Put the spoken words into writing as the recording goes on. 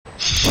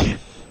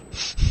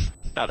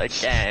Not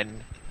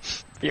again.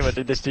 People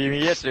did this to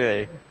me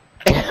yesterday.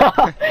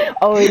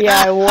 Oh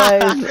yeah, I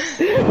was.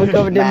 Look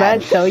over, did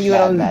Matt tell you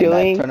what I was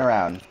doing? Turn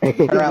around.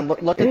 Turn around.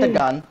 Look at the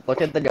gun.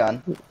 Look at the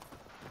gun.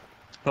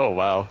 Oh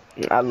wow.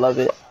 I love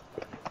it.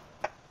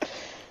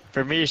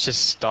 For me, it's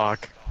just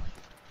stock.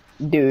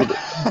 Dude.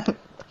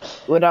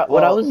 What I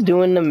was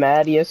doing to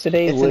Matt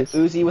yesterday It's was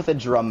an Uzi with a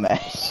drum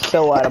mesh.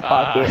 so out of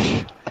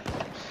pocket.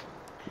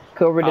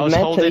 Cobra, did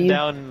Matt tell you?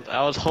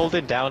 I was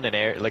holding down an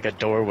air, like a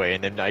doorway,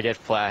 and then I get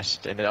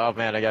flashed, and then, oh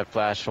man, I got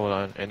flashed, hold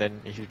on, and then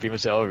people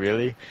say, oh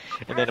really?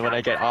 And then when I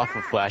get off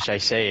of flash, I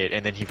say it,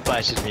 and then he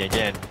flashes me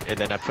again, and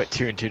then I put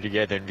 2 and 2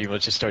 together, and people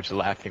just starts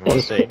laughing while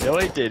saying, no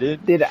I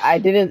didn't. Dude,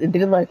 it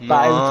did like 5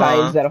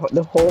 times,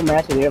 the whole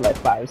match was there like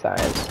 5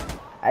 times.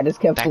 I just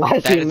kept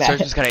flashing Matt.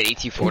 Surgeon's got an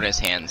AT4 in his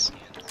hands.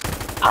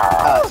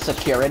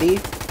 Security?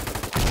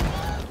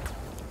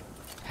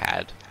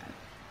 Had.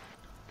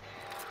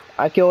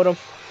 I killed him.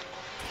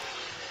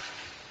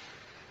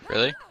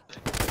 Really?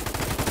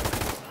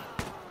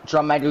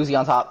 Drum mag Uzi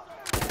on top.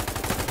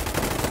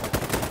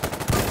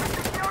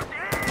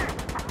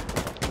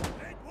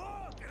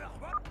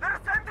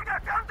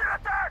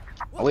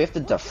 Oh, we have to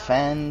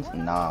defend?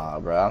 Nah,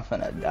 bro, I'm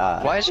finna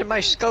die. Why isn't my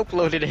scope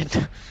loaded in?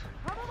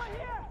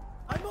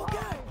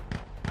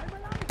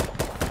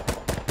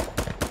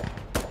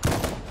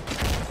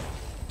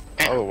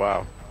 Oh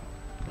wow.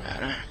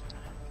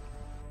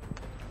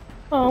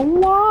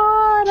 On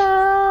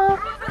water,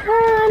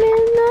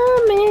 running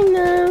the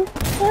minnow,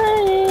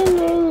 running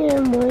in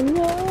your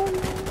window.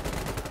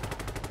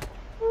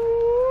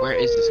 Where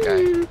is this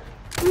guy?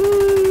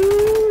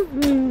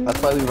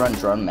 That's why we run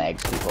drum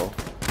mags, people.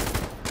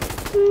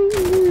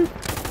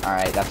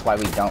 Alright, that's why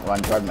we don't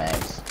run drum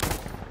mags.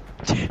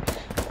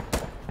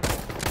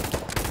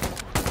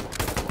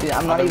 Dude,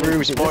 I'm not even. Dude,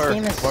 this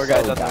game is so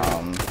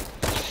dumb.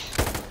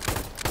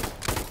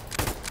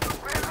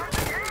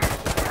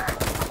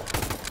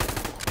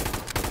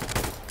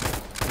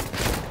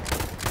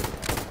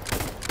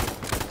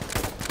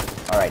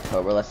 Alright,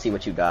 Cobra, let's see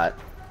what you got.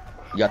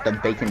 You got the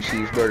bacon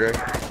cheeseburger.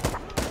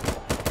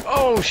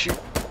 Oh shoot!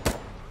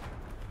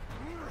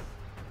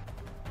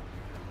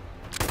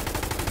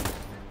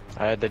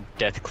 I had the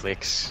death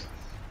clicks.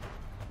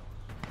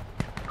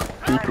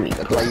 Peek me,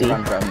 That's why you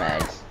run drum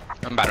mags.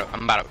 I'm about to.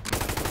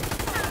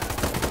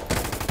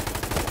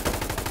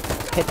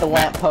 Hit the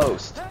lamp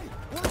post.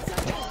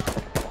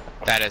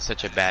 That is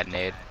such a bad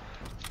nade.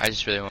 I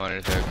just really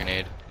wanted to throw a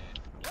grenade.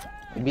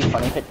 It'd be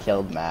funny if it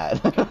killed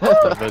Matt.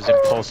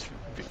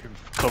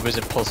 Cobra's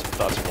impulsive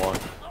thoughts won.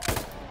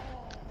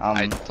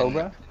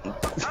 Cobra?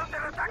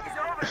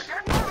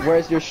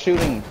 Where's your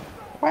shooting?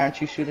 Why aren't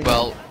you shooting?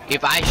 Well,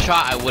 if I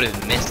shot, I would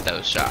have missed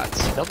those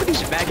shots.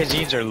 Nobody's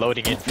magazines are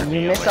loading in for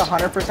me. You miss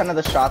 100% of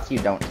the shots you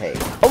don't take.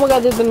 Oh my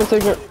god, there's an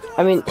insurgent.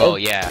 I mean, oh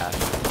yeah.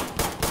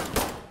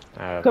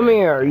 Come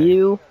here,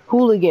 you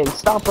hooligan!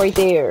 Stop right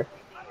there.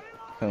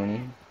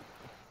 Cooney.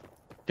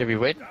 Did we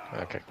win?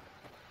 Okay.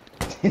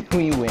 Did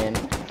we win?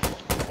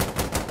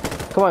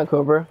 Come on,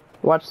 Cobra.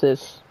 Watch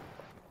this.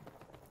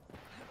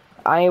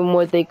 I am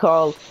what they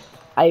call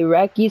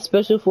Iraqi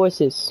Special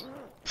Forces.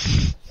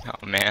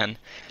 Oh man.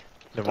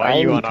 Then why are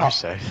you on our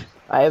side?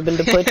 I have been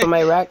deployed from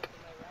Iraq.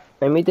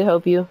 I need to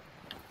help you.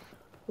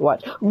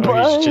 Watch.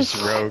 Oh, he's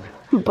just rogue.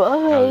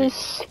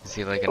 Buzz. Is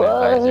he like an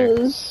advisor?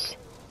 Buzz.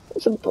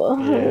 It's a buzz.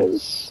 Yeah.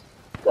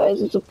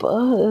 Guys, it's a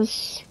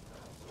buzz.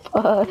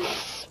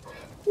 Buzz.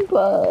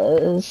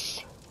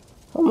 Buzz.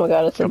 Oh my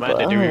god, it's a buzz.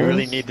 Commander, do we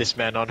really need this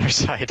man on our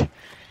side?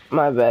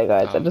 My bad,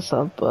 guys. I just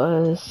saw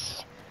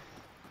buzz.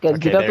 Guys,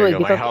 okay, get out the way.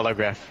 Get out the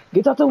way.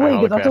 Get out the way.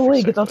 Get out the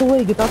way. Get out the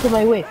way. Get out of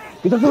my way.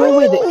 Get out of my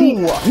way. See,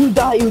 you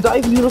die. You die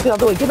if you look out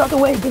the way. Get out the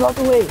way. Get out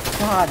the way.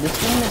 God, this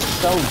game is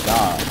so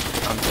dumb.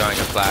 I'm throwing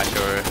a flash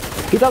or.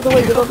 Get out the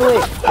way. Get out the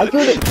way. I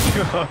killed it.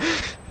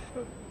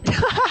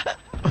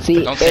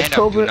 See, don't stand if up.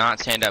 Cobra, Do not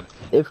stand up.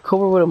 If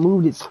Cobra would have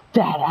moved his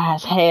fat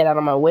ass head out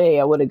of my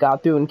way, I would have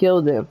got through and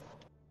killed him.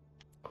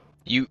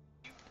 You.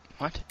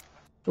 What?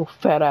 Your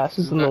fat ass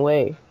is in the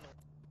way.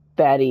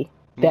 Fatty.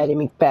 Fatty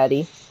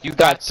McFatty. You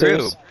got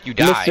through. You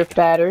died. Mr.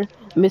 Fatter.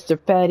 Mr.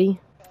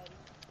 Fatty.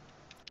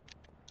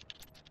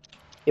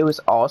 It was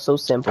all so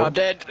simple. I'm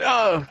dead.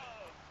 Oh.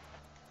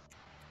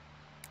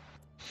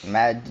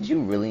 Matt, did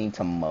you really need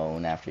to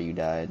moan after you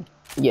died?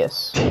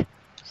 Yes.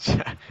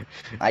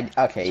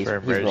 Okay, he's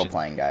role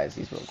playing, guys.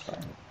 He's role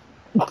playing.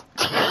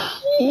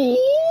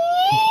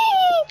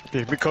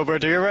 Cobra,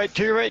 to your right.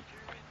 To your right.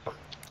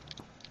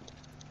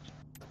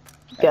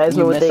 Guys,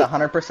 you miss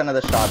 100% of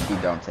the shots you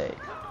don't take.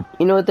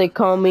 You know what they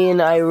call me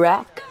in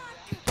Iraq?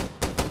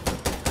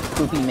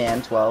 Poopy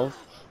Man 12.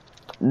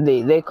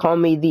 They call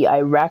me the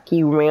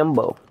Iraqi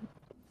Rambo.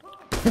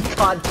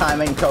 God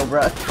timing,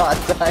 Cobra. God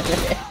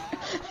timing.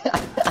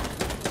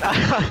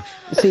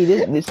 See,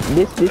 this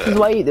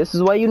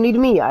is why you need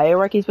me.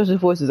 Iraqi Special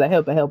Forces. I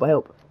help.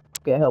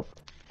 Okay, I help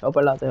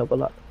a lot.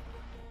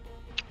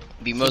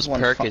 The most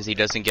perk is he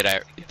doesn't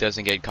get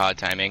COD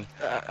timing.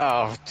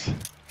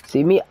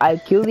 See me? I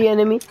kill the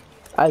enemy.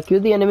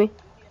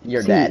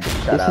 You're dead.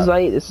 Shut this up.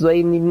 This is why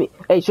you need me.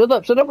 Hey, shut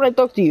up when I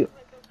talk to you.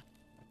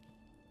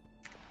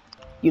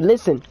 You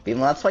listen. Beam,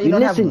 that's why you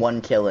don't have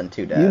 1 kill and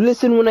 2 deaths. You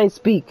listen when I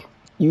speak.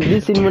 You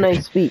listen when I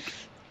speak.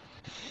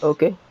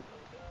 Okay.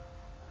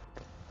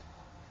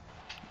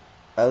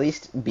 At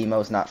least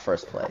BMO's not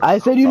first place. I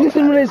said you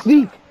listen when I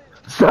speak.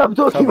 Stop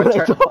talking when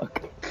I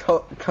talk.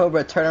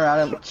 Cobra, turn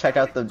around and check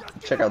out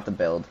the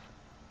build.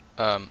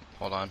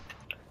 Hold on.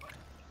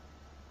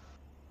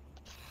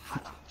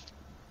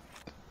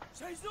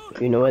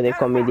 You know why they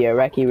call me the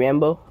Iraqi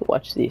Rambo?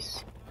 Watch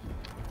this.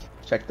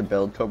 Check the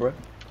build, Cobra.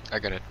 I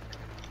got it.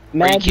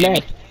 Mad,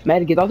 get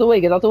out the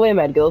way,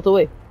 Mad, get out the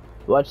way.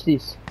 Watch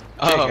this.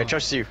 Oh, I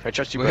trust you. we had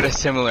brother. a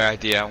similar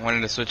idea. I wanted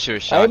to switch to a I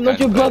shotgun. am not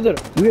your brother.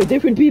 We are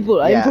different people.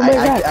 I am from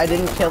Iraq. I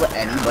didn't kill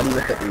anybody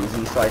with the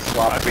Uzi, so I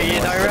swapped to a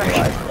more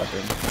civilized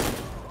weapon.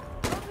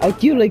 I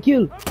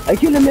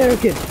kill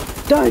American.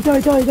 Die.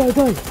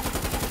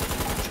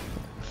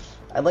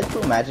 I'd like to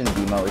imagine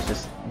BMO is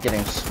just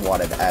getting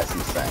swatted as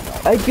he's saying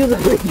that. I killed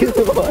him.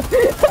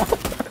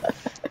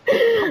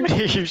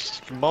 You're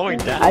mowing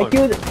down. I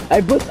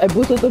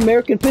boosted the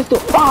American pistol.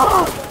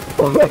 Ah!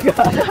 Oh my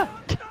god.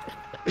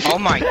 Oh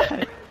my!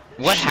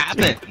 What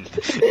happened?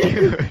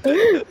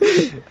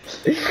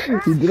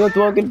 You do not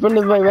walk in front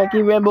of my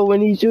Iraqi Rambo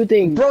when he's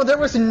shooting. Bro, there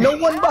was no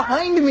one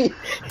behind me!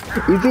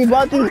 You see,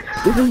 Monty,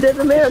 this is dead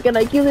American.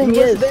 I killed him, He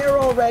yes. was there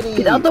already!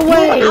 Get out the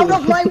way! Get out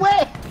of my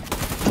way!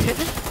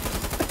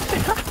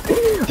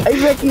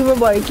 Iraqi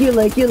Rambo, I kill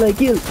American.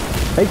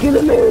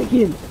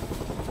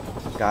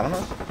 Got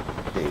him?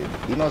 Dude,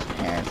 BMO's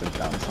parents have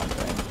done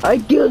something. I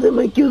killed them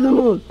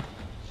all.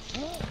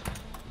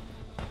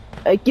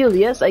 Kill,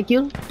 yes, me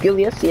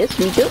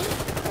kill.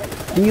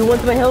 Do you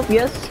want my help?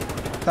 Yes.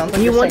 Sounds like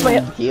You you're want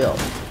saying my- heal.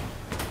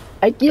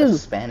 I kill.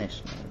 That's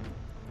Spanish.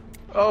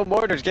 Oh,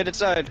 mortars, get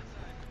inside.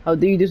 How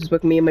dare you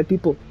disrespect me and my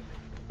people?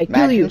 I kill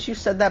Matt, you. didn't you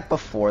said that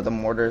before the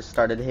mortars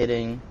started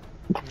hitting?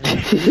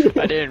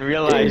 I didn't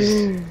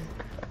realize.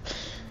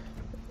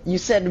 You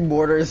said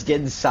mortars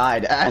get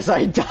inside as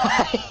I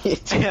died.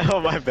 Oh,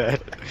 my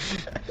bad.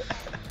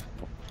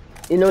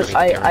 You know,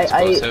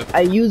 Explosive.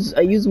 I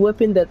use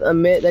weapon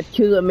that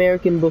killed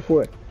American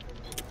before.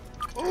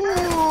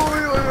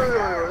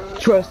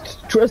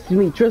 Trust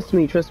me.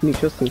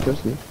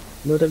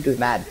 Know what I'm doing.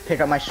 Mad, pick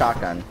up my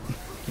shotgun.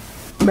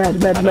 Mad.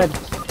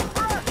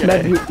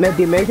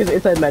 The Americans are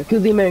inside, Mad. Kill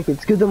the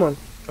Americans. Kill them all.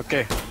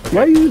 Okay.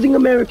 Why are you using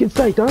American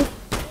sight, huh?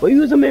 Why you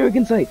use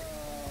American sight?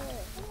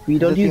 We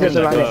don't use Because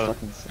that like, around.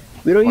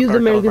 We don't use Mark,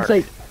 American Mark.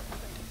 sight.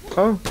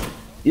 Huh?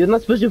 You're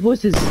not special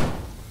forces.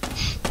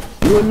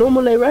 You're a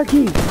normal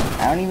Iraqi.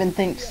 I don't even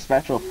think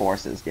special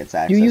forces gets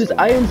access. You use to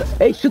irons.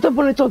 Hey, shut up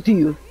when I talk to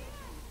you.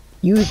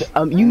 You use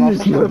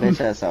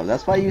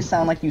That's why you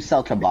sound like you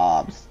sell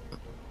kebabs.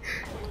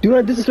 Do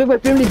not disrespect my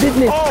family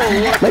business.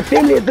 My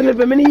family has done it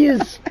for many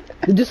years.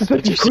 The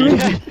disrespect Did you is see crazy.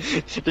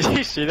 that? Did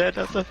you see that?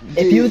 That's a...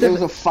 If you There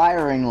was a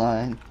firing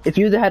line. If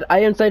you had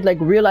iron sight like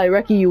real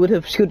Iraqi, you would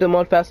have shoot them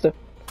out faster.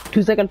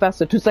 2 seconds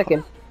faster. 2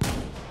 seconds.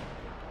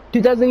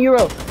 2,000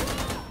 euro.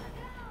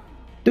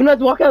 Do not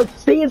walk out.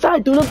 Stay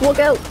inside. Do not walk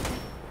out.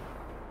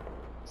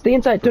 Stay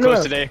inside. Turn We're close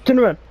around. today. Turn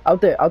around.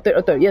 Out there.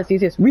 Yes.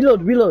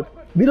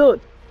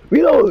 Reload.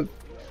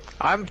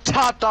 I'm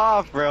topped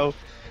off, bro.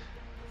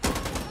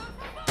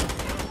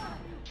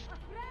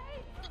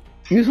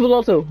 Useful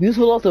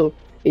also.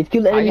 It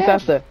killed the enemy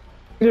faster.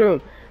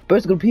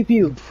 Burst go pew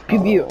pew.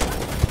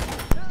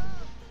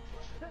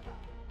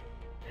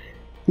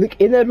 Look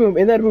in that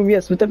room.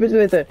 Yes, with the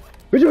refrigerator.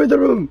 Refrigerator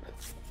room.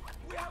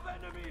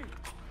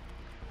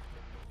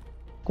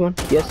 Come on.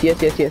 Yes.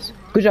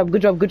 Good job.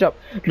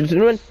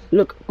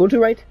 Look, go to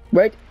right.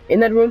 In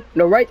that room.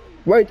 No, right.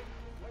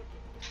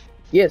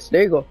 Yes,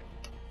 there you go.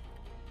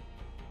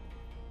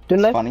 Turn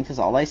left. Funny because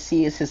all I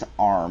see is his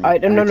arm.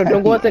 Alright, no,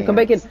 don't go out there. Come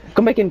back in.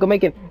 Go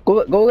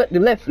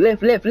left.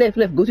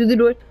 Go through the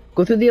door.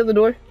 Go through the other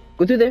door.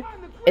 Go through there.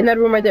 In that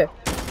room right there.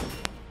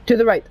 To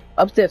the right.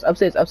 Upstairs.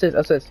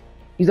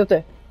 He's up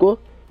there. Go.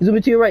 He's over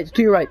to your right.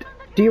 To your right.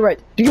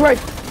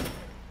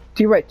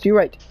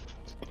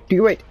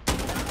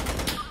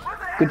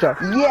 Good job.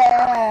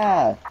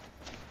 Yeah!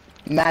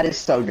 Matt is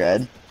so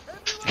good.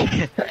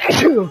 I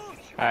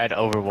had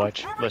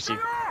Overwatch. Let's see.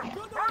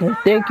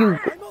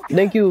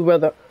 Thank you,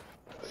 brother.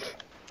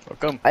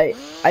 Welcome. I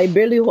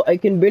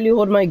can barely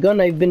hold my gun.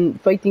 I've been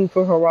fighting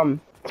for haram.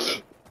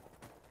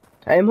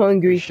 I am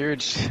hungry. Sure,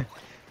 it's...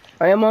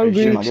 I am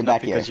hungry. Sure, get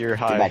back because here. you're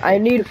Get high. back I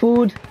need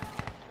food,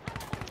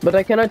 but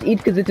I cannot eat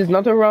because it is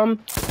not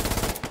haram.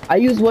 I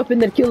used weapon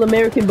that killed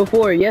American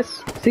before.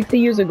 Yes, 60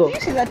 years ago. Did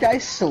you see that guy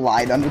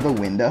slide under the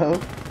window?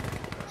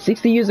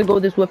 60 years ago,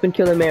 this weapon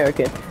killed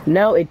American.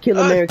 Now it killed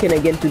American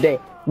again today.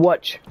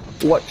 Watch.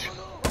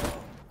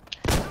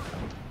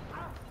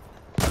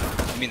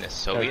 You mean the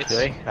Soviets?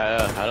 Okay.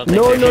 I don't think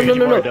No. they're huge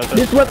anymore, don't they?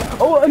 This weapon.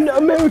 Oh, an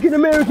American.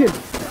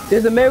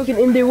 There's American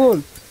in their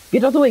room.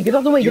 Get out the way. You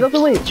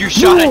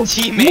shot a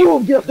teammate.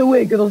 Move. Get out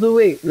the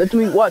way. Let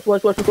me watch.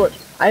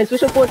 I am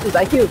special forces.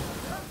 I killed.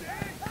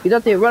 Get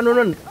out there.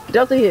 Run. Get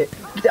out of here.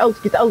 Get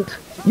out, get out.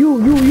 You.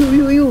 I'm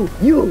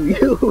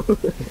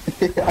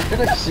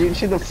gonna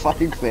shoot you in the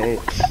fucking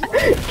face.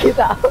 Get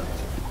out.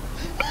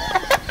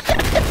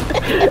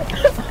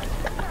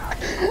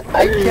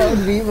 I killed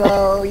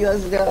Vivo.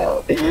 Let's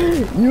go.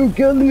 You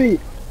killed me.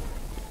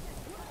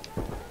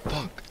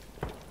 Fuck.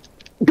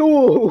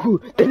 No,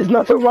 that is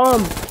not a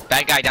ROM.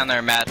 Bad guy down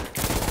there, Matt.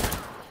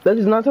 That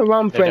is not a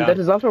ROM, friend. That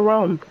is not a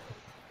ROM.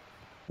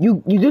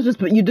 You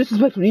disrespect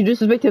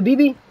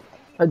Habibi?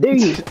 How dare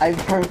you? I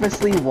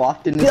purposely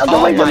walked in his Get out the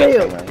way,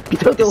 Mayo.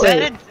 Get out the Is way.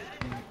 that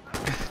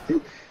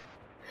it?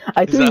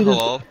 I Is told that you this.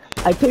 hello?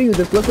 I told you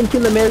this. Let them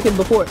kill American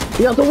before.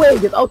 Get out the way.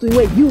 Get out the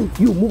way. You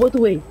move out the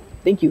way.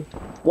 Thank you.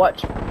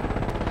 Watch.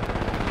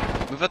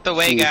 Move out the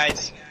way,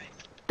 guys.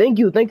 Thank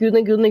you.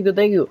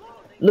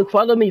 Look,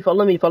 follow me.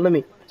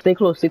 Stay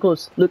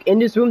close. Look, in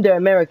this room, they're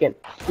American.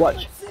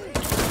 Watch.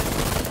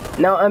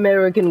 Now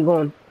American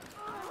gone.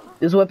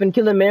 This weapon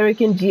killed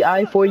American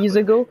GI 4 years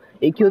ago.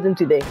 It killed him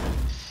today.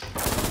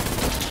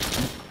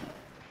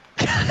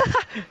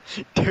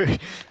 Dude,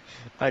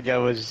 that guy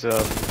was,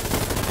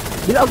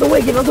 Get out the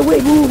way.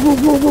 Move.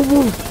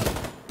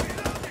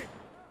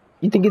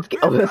 You think it's...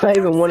 Oh, that's not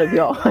even one of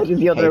y'all. I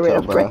just yelled at a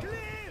random friend.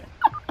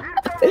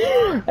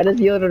 I just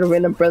yelled at a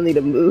random friendly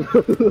to move.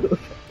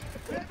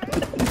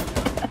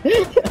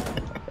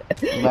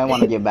 You might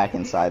want to get back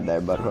inside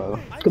there, butthole.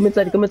 Come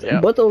inside. Yeah.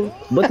 Buttle,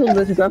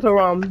 this is not a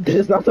ROM.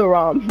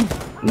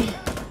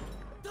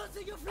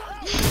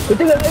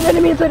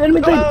 Enemy inside.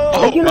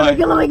 Oh, I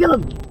kill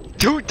him.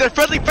 Dude, they're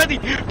friendly.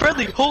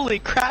 Holy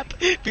crap.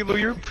 People,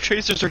 your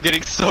tracers are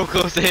getting so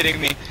close to hitting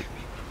me.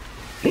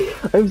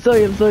 I'm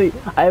sorry.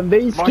 I am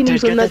very skinny,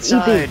 Montes, so I'm get not that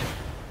side. eating.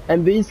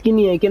 I'm very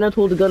skinny. I cannot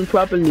hold the gun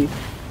properly.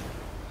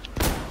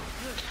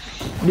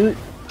 Dude,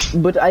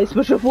 but I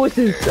special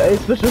forces.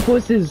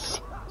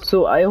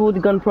 So I hold the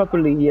gun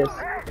properly. Yes.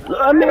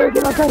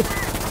 American outside.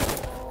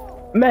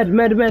 Mad,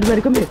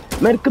 come here.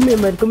 Mad, come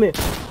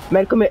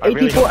here.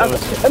 84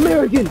 outside.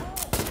 American.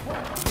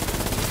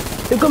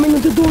 They're coming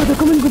into the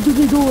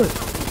door.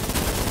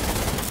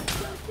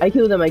 I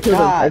killed them. Why?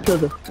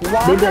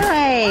 They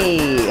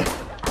did.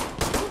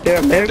 They're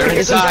American.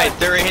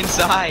 They're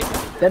inside.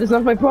 That is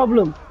not my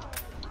problem.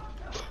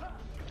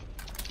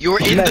 You're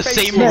in the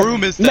same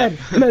room as them.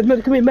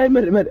 Mad, come here,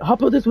 Mad.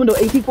 Hop out this window,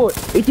 84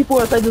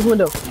 outside this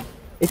window.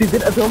 If you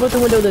get up out the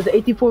window, there's an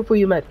 84 for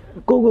you, Mad.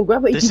 Go,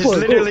 grab an 84. this is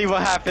literally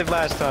what happened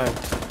last time.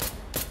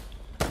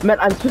 Mad,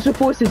 I'm special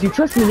forces, you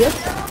trust me, yes?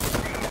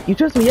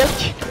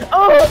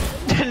 Oh!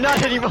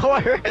 Not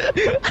anymore.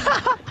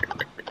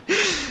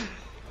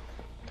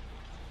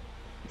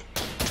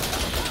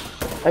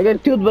 I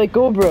got killed by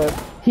Cobra.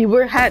 He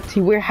wear hat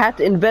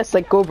and vest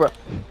like Cobra.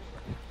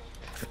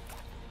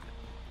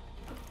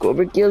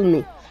 Cobra killed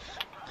me.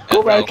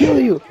 Cobra, I kill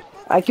you.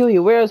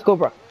 Where is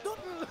Cobra?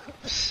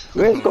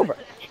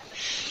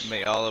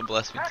 May Allah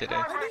bless me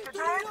today.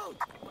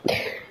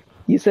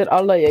 You said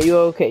Allah, yeah,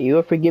 you're okay. You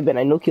are forgiven.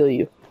 I no kill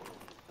you.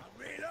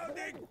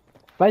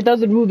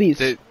 5,000 rubies.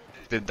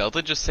 Did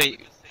Delta just say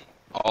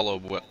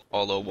Olo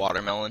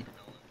watermelon?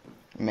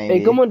 Maybe.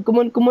 Hey, come on.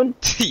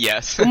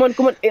 Yes. Come on.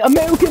 Hey,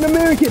 American.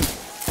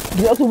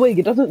 Get out the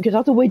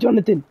way,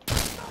 Jonathan.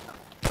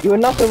 You are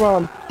not the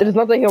ROM. That is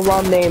not like a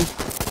ROM name.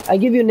 I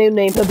give you a name,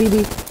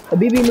 Habibi.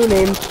 Habibi, new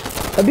name.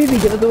 Habibi,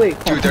 get out the way.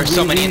 Dude, there's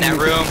so many in that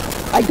room.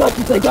 I got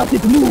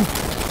this, move.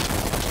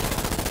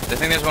 I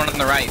think there's one on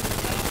the right.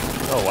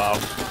 Oh wow.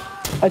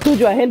 I told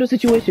you I handle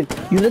situation.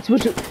 You let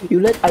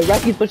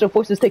Iraqi special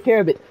forces take care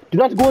of it. Do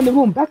not go in the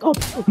room. Back up.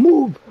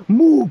 Move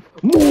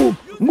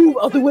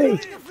out the way.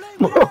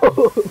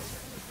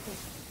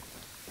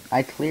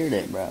 I cleared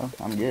it, bro.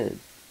 I'm good.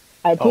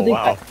 I put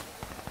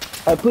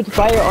I put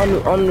fire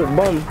on the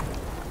bomb.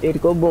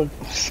 It go boom.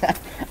 I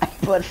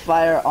put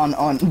fire on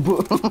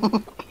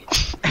boom.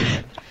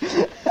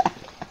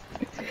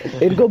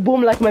 It go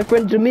boom like my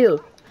friend Jamil.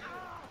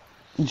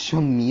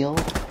 Jamil?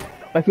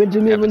 My friend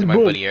Jamil Happened went to my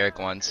boom. buddy Eric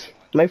once.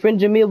 My friend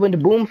Jamil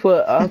went boom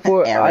for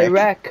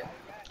Iraq.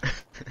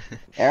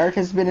 Eric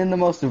has been in the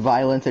most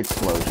violent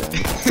explosion.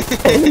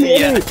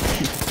 Yeah.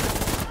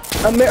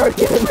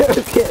 American.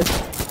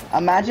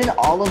 Imagine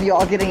all of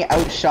y'all getting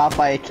outshot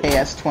by a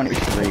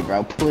KS-23,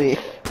 bro. Please.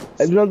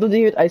 I do not do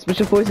it. I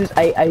special forces.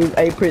 I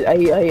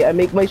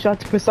make my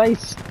shots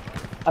precise.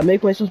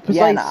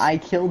 Yeah, and I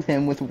killed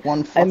him with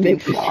one fucking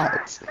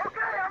shot.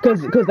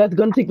 Cause that's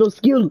gonna take no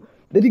skill.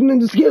 They take no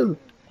skill.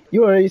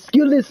 You are a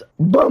skillless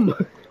bum.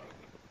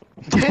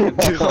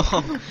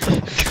 Oh,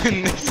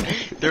 goodness.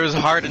 There was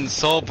heart and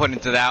soul put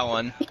into that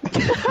one.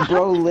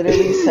 Bro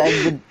literally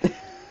said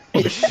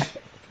the...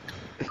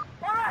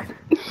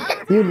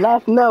 You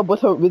laugh now,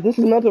 but this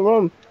is not a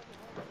ROM.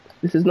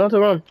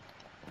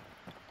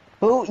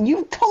 Oh,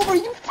 you told her,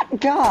 you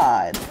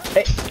God.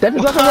 Hey, that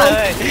is not a ROM.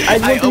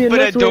 I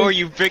opened a door,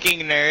 you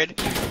freaking nerd.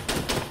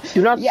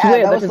 Do not Yeah,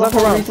 swear. that was is the not a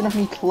whole ROM. reason of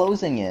me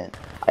closing it.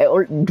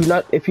 Do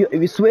not. If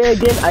you swear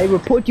again, I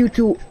report you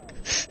to.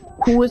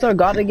 Who is our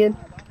god again?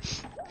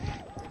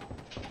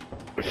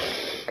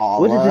 Allah.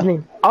 What is his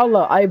name?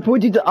 Allah. I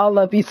report you to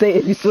Allah if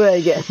you swear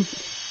again.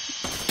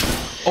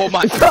 Oh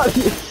my. Sorry.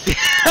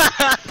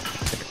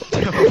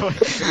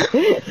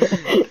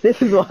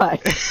 This is why.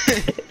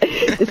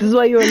 This is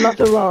why you are not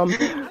a ROM.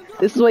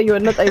 This is why you are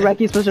not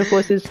Iraqi Special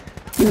Forces.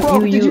 Bro,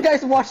 did you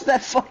guys watch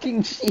that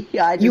fucking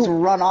GI just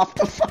run off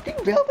the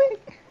fucking building?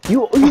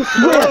 You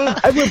swear!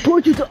 I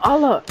report you to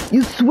Allah!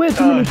 You swear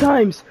too many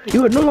times!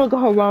 You are no longer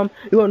haram,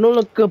 you are no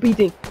longer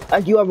competing,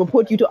 and you are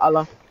report you to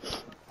Allah.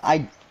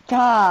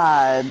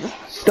 God.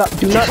 Stop,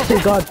 do not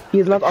say God. He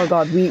is not our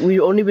God. We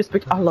only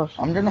respect Allah.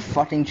 I'm gonna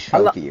fucking choke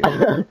Allah. you.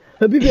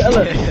 Habibi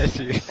Allah.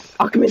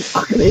 Ahmed.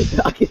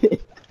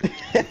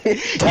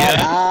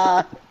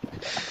 Yeah.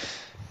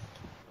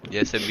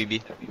 Yes,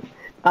 Habibi.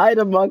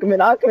 Item Ahmed,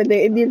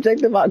 the Indian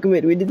objective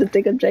Ahmed. We need to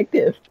take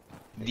objective.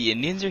 The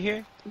Indians are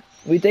here?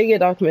 We take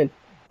it, Ahmed.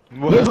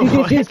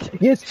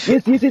 Yes,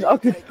 Ahmed.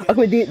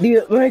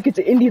 The Americans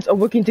and Indians are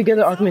working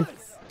together, Ahmed.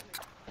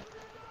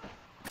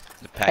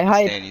 The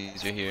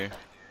Pakistanis are here.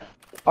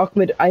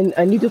 Ahmed,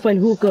 I need to find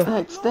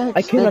hookah.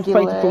 I cannot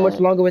fight for much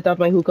longer without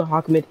my hookah,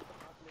 Ahmed.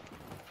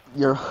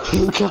 Your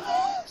hookah.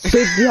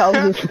 Search the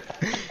houses.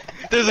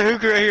 There's a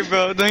hookah right here,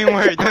 bro. Don't even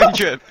worry. Don't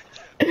trip.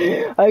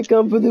 I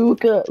come for the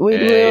hookah. Wait,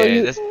 where are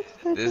you? This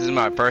is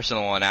my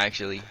personal one,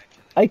 actually.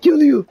 I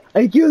kill you.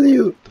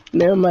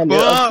 Never mind.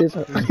 They're upstairs.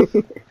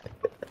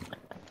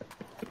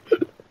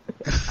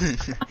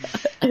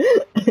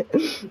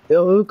 The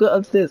hookah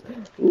upstairs.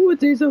 Ooh,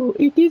 it is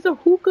a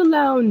hookah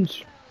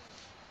lounge.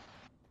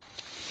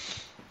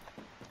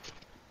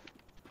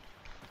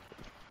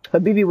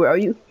 Habibi, where are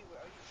you?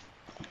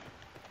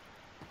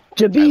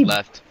 Jabib. I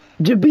left.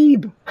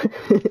 Jabib.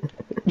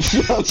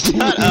 Shut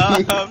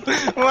up.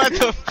 What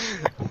the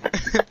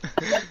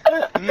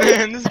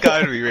Man, this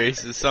gotta be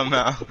racist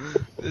somehow.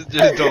 This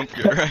just don't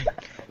feel right.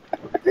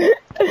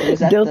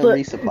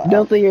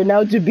 Delta, you're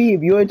now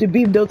Jabib. You're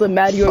Jabib, Delta,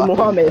 Mad, you're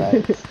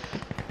Muhammad.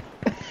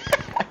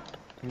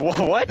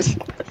 What?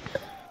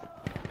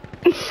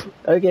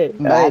 Okay.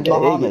 Mad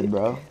Muhammad,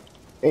 bro.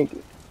 Thank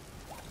you.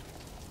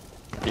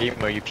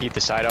 Emo, you peep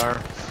the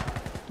sidearm?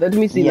 Let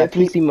me see,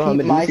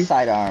 Muhammad. Peep my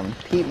sidearm.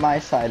 Peep my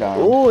sidearm.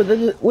 Oh,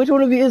 which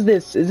one of you is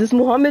this? Is this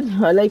Muhammad?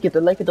 I like it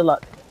a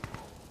lot.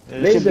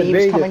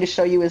 Jabib's coming to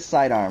show you his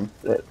sidearm.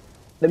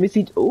 Let me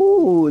see.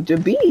 Oh,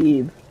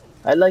 Jabib.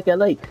 I like.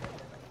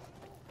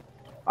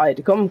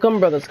 Alright, come,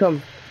 brothers,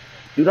 come.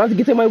 Do not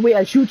get in my way,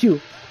 I shoot you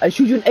and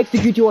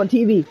execute you on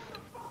TV.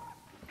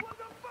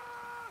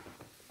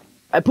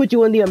 I put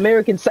you on the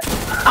American side.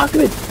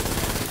 Ahmed!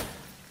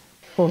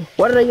 Oh,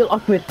 why did I yell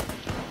Ahmed?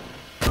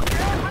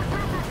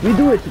 You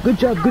do it. Good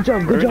job.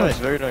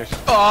 Very nice.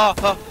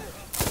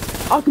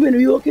 Ahmed, are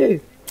you okay?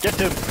 Get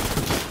him.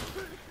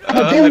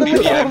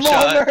 Habibi, I'm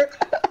shot.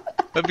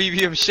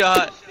 Habibi, I'm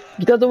shot.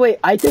 Get out of the way.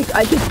 I take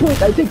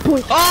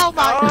point. Oh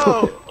my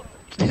god!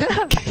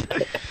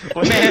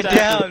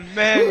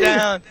 Man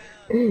down.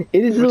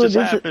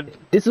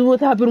 This is what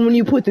happened when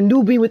you put a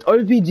newbie with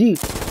RPG.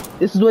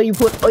 This is why you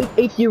put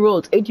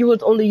 8-year-olds.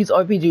 8-year-olds only use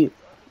RPG.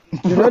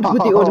 Do not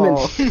put the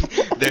ordnance.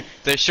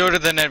 They're shorter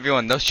than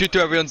everyone. They'll shoot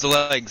through everyone's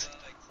legs.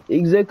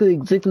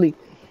 Exactly.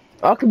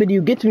 Ahmed,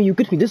 you get me.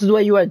 This is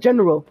why you are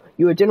General.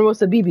 You are General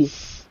Sabibi.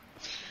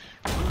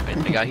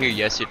 I got here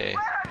yesterday.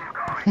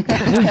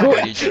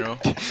 Ready, General.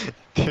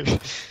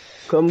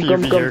 Come.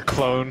 Your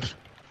clone.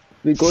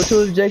 We go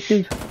to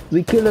objective.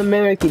 We kill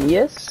American.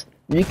 Yes.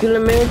 We kill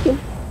American.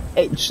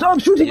 Hey, stop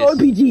shooting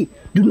RPG.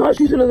 Do not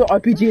shoot another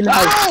RPG in the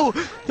house.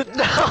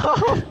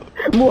 No.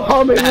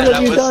 Muhammad, what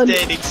have you done?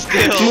 Standing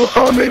still.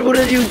 Muhammad, what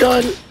have you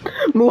done?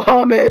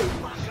 Muhammad,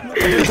 what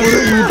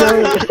have you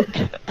done?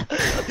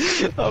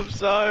 I'm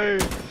sorry.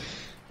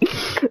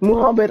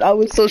 Muhammad, I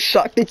was so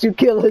shocked that you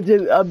killed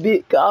a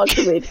big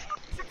Ahmed.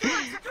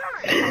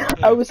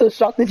 I was so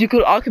shocked that you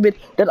killed Ahmed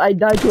that I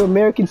died to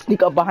American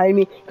sneak up behind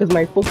me because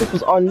my focus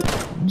was on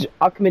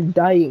Ahmed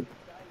dying.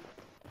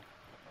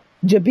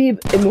 Jabib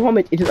and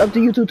Muhammad, it is up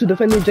to you two to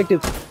defend the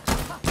objective.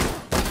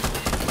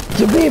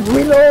 Jabib,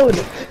 reload!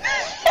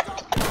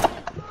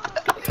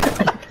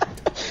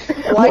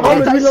 Why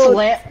can't I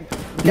slam?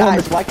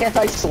 Guys, why can't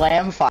I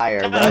slam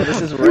fire, bro?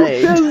 This is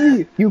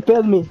rigged. You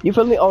failed me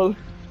all.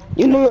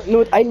 You know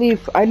what? I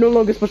leave. I no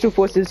longer special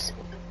forces.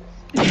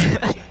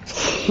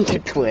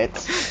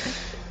 Quit.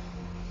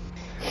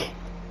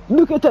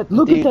 Look at that!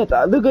 Look at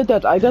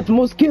that! I got the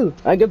most kill.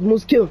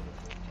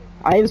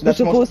 I am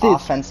special forces.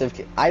 Offensive.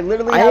 I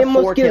literally have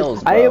 4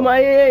 kills, bro. I am.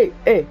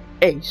 Hey!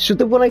 Shut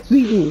up when I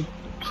speak.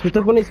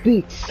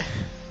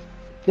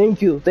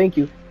 Thank you.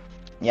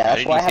 Yeah,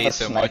 that's why I have a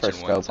sniper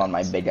scope on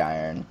my big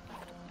iron.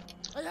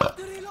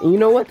 You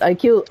know what? I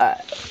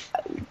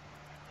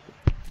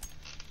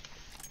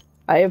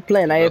have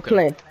plan. Hang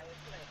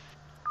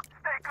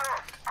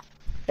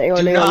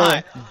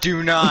on.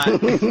 Do not.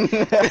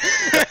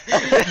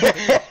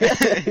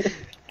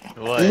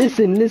 What?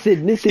 Listen.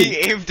 He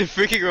aimed the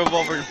freaking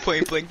revolver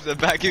point blank to the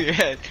back of your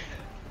head.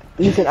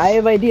 Listen, I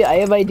have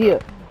idea.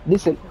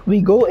 Listen,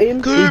 we go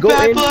in.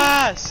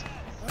 Blast!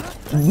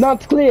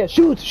 Not clear.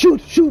 Shoot.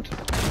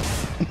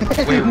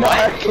 Wait,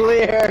 what?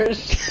 Clear.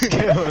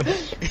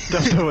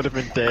 That would have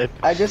been dead.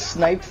 I just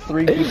sniped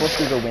 3 people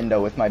through the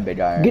window with my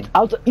big iron. Get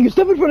out! You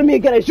step in front of me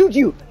again. I shoot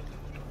you.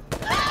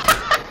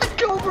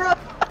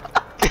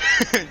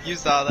 You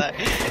saw that?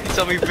 You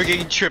saw me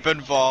freaking trip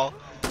and fall.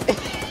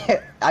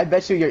 I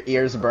bet you your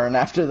ears burn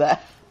after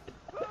that.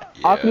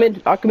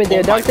 Ahmed,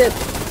 they're downstairs.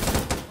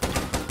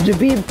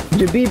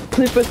 Jabib,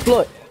 please press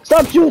floor.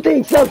 Stop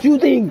shooting! Stop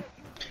shooting!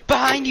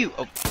 Behind you!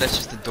 Oh, that's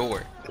just the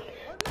door.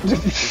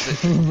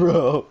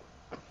 Bro.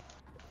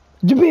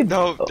 Jabib!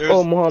 No,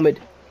 Oh, Mohammed.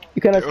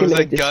 You cannot There was a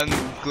stimulate this. gun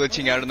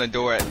glitching out on the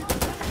door.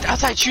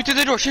 Outside, shoot through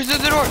the door, shoot through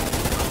the door!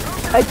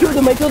 I killed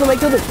him! Get out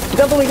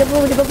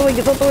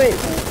the way!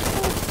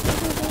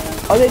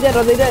 Are they dead?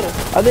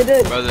 Are they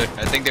dead? Brother,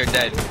 I think they're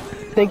dead.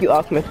 Thank you,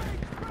 Ahmed.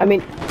 I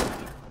mean...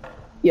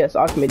 Yes,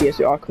 Ahmed, yes,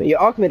 you're Ahmed. You're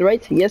Ahmed,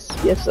 right? Yes,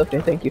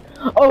 okay, thank you.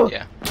 Oh!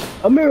 Yeah.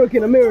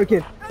 American!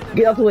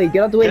 Get out the way,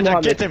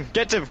 Mohammed.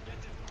 Get him!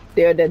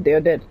 They are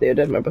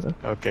dead, my brother.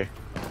 Okay.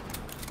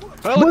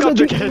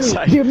 Helicopter, get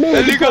inside! They're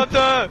made-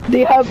 Helicopter!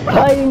 They have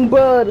flying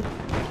bird!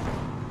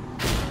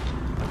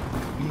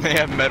 They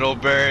have metal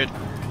bird.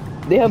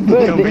 They have No,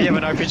 bird! we have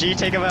an RPG,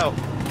 take him out!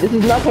 This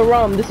is not a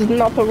ROM,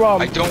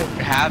 I don't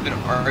have an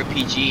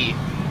RPG.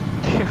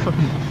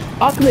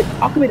 Ahmed,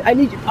 I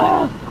need you.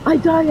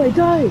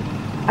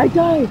 I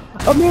die.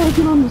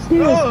 American on the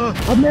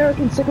stairs.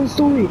 American second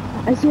story.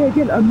 I say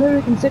again,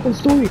 American second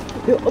story.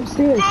 They're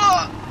upstairs.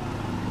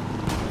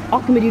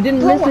 Ahmed, you didn't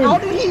Bro, listen. how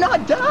did he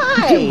not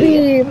die?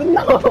 Jabib,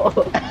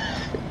 no.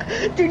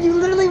 Dude, you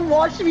literally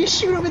watched me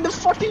shoot him in the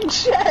fucking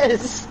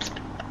chest.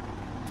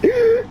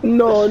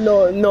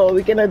 No.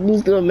 We cannot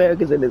lose to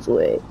Americans in this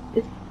way.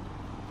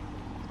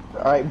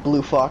 Alright,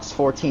 Blue Fox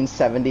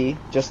 1470.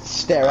 Just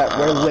stare at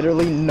where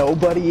literally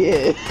nobody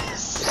is.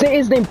 Say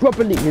his name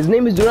properly. His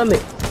name is Durame.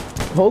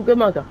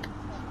 Hokamaka.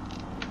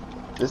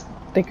 Just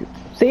Thank you.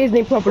 Say his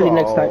name properly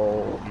next time.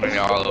 May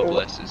Allah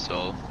bless his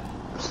soul.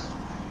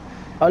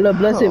 Allah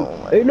bless him. Oh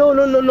my- Hey,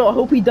 no. I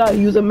hope he died.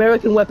 He used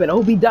American weapon. I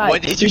hope he died.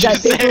 What did you he died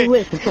just say? fatal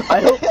whip. I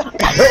hope.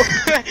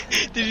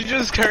 Did you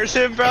just curse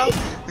him, bro?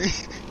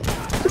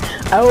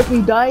 I hope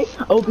he died.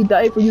 I hope he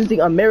died for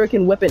using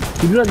American weapon.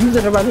 We do not use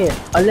it around here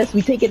unless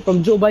we take it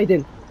from Joe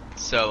Biden.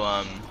 So,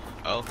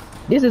 oh.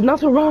 This is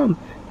not haram.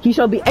 He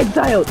shall be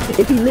exiled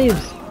if he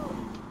lives.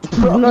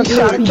 Bro, not you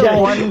know shot if he to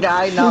died. one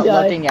guy not He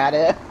died. looking at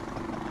it.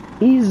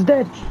 He's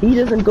dead. He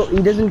doesn't go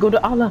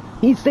to Allah.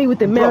 He stay with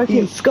the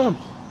American scum.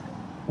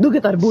 Look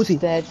at that booty.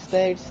 Stage,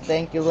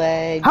 thank you,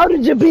 leg. How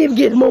did Jabib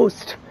get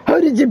most? How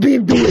did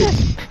Jabib do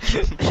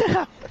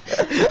it?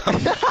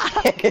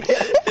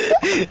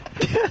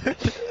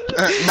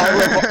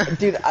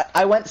 Dude,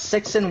 I went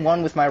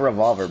 6-1 with my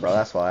revolver, bro.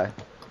 That's why.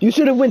 You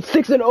should have went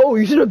 6-0.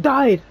 You should have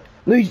died.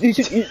 No, you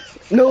should.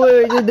 No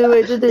way.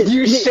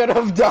 You should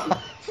have died.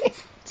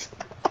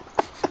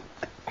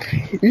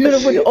 You should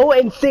have went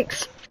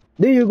 0-6.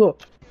 There you go.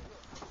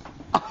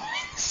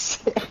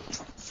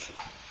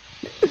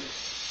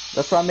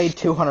 That's why I made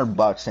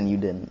 $200 and you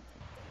didn't.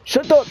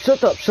 Shut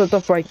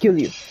up, or I kill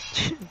you.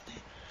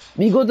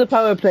 We go to the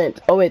power plant.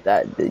 Oh wait,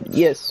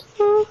 yes.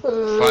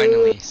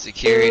 Finally,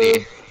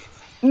 security.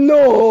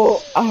 No!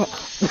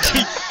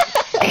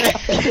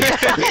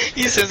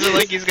 He says it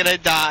like he's gonna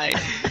die.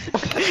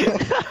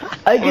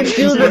 I can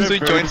feel Once the...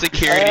 we join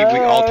security, we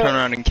all turn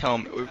around and kill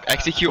him.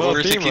 Execute Well,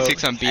 Order BMO.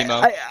 66 on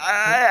BMO.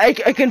 I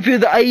can feel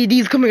the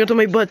IEDs coming out of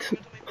my butt.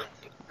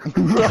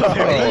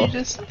 You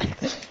just...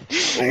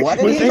 What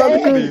did It's he not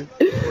say? good.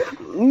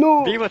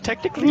 No. Well,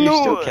 technically, No. you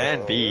still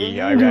can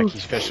be Iraqi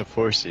Special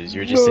Forces.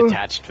 You're just No.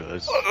 attached to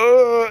us.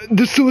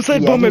 The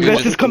suicide Yeah, bomber he vest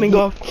was- is coming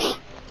off.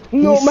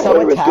 No, He's my so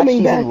hair is attached, coming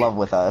he's back. in love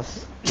with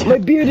us. My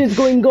beard is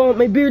going gone.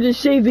 My beard is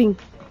shaving.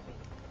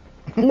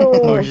 Oh,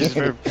 No. he's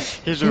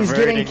He's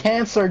reverting. getting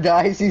cancer,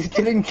 guys. He's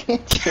getting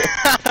cancer.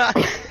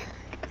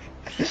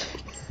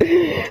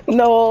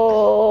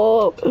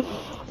 No. Bima,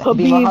 how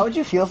Habib, would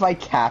you feel if I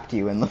capped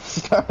you in the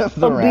start of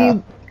the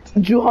round?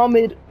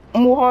 Habib,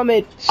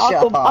 Muhammad,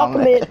 Shahamid.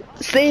 Ahmed,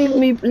 save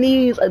me,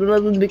 please. I don't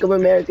want to become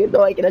American.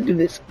 No, I cannot do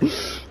this.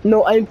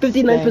 No, I'm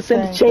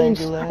 59%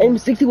 changed. I'm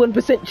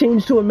 61%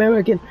 changed to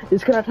American.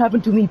 This cannot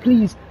happen to me,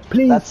 please.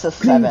 Please. That's a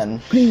please, 7.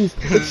 Please.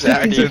 This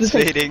accent's 66%.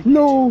 fading.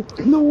 No.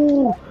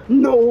 What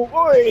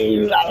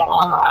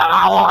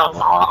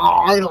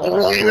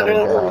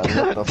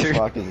the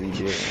fuck is he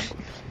doing?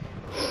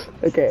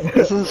 Okay.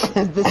 This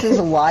is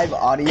live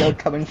audio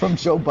coming from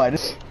Joe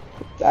Biden.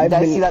 Did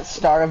I see that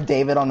Star of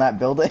David on that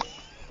building?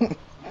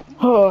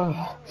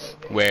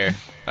 Where?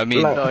 I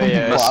mean, Oh,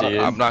 yeah, I see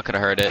it. I'm not gonna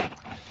hurt it.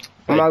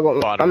 I'm not gonna.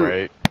 Bottom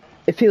right.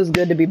 It feels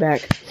good to be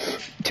back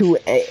to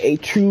a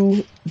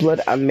true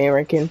blood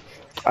American.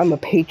 I'm a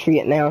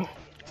patriot now.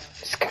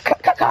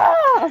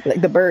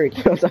 Like the bird.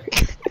 I'm sorry.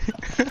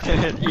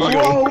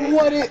 Whoa,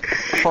 what it?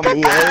 From the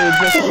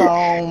age of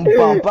song,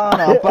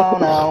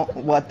 bono,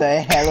 what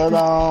the hell is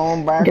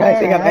on?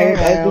 Guys, I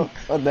got-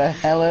 What the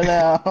hell is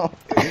on?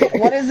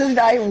 What is this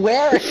guy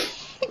wearing?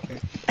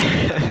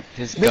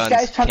 His This gun's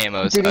guy's trying.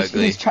 camo's Dude,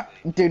 ugly. he's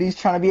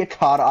trying to be a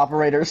COD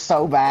operator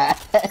so bad.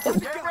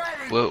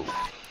 Whoa.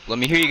 Let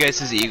me hear you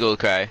guys' eagle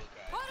cry.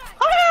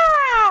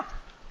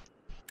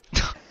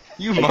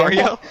 You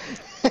Mario?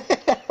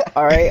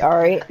 All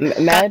right.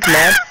 Mad,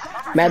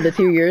 let's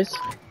hear yours.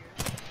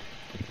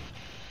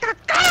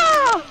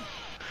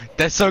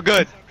 That's so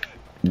good.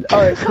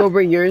 Alright,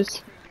 Cobra,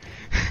 yours.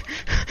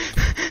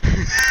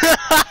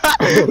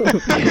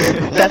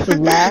 That's a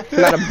laugh,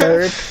 not a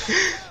bird.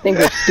 Think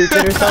we're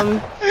stupid or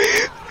something?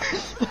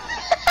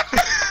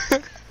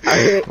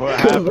 Alright, What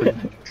Cobra.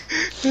 happened?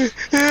 Dude,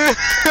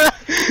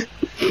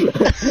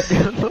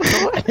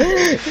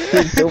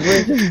 Cobra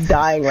is just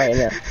dying right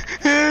now.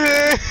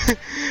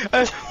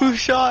 Who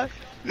shot?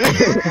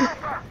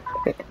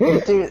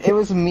 Dude, it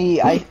was me.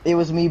 It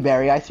was me,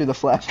 Barry. I threw the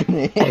flash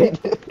grenade.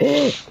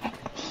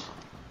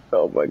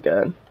 Oh my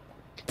god.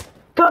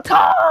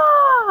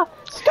 Caw-caw!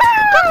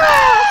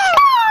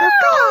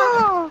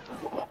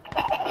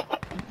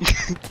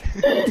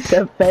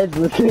 The feds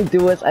listening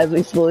to us as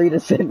we slowly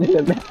descend in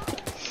the map.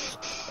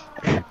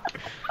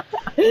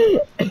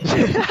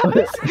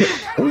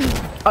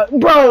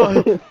 Bro!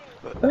 Who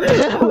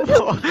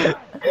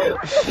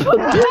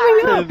blew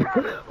me up?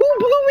 Who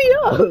blew me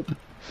up?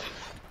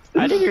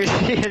 I didn't even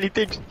see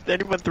anything.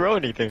 Anyone throw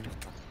anything?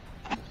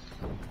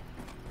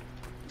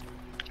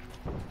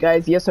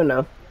 Guys, yes or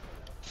no?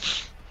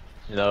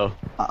 No.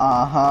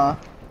 Uh-huh.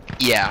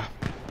 Yeah.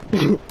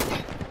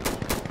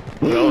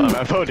 No,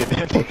 I voted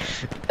then.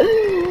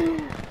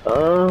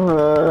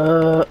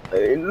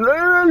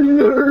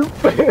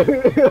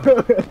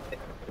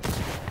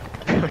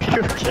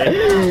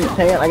 Okay.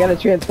 Hang on, I gotta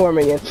transform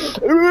again.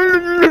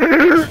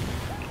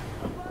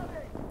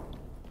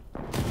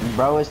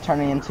 Bro is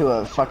turning into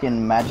a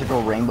fucking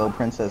magical rainbow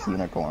princess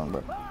unicorn,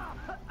 bro.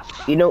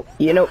 You know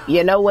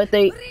what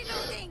they?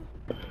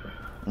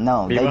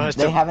 No, Bimo has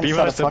they to, haven't Bimo said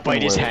a has to fucking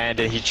bite his word. hand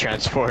and he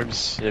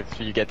transforms, if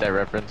you get that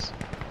reference.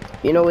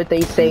 You know what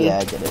they say? Yeah,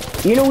 I get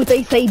it. You know what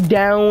they say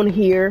down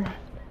here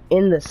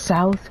in the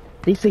South?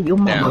 They say your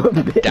mama a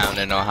bitch. Down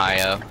in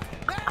Ohio.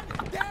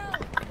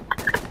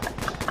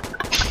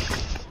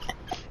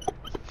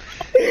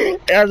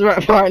 That's my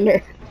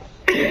partner.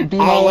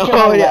 Bimo, look at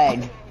my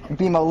leg.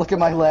 Bimo, look at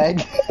my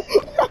leg.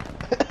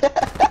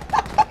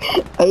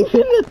 Are you in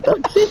the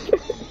thumb shaker?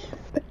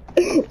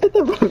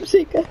 The bump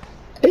shaker.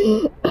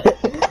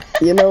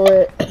 You know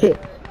what?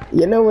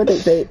 You know what they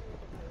say?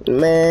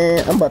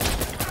 Man, I'm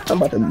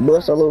about to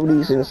bust all over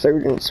these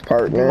insurgents, Bimo,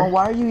 partner.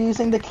 why are you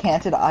using the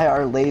canted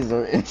IR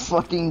laser in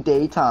fucking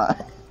daytime?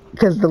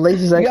 Because the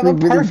laser's You actually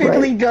have a really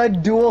perfectly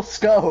good dual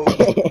scope.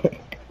 bright.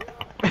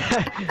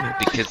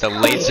 Because the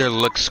laser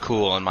looks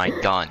cool on my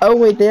gun. Oh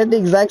wait, they have the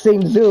exact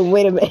same zoom.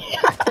 Wait a minute.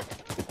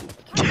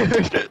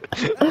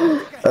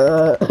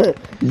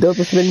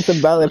 Delta spending some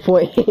valid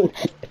point.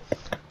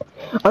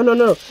 Oh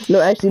no,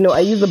 actually no. I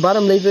use the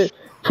bottom laser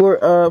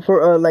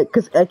for like,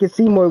 cause I can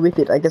see more with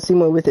it.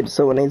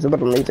 So when I use the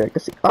bottom laser, I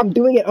can see. I'm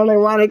doing it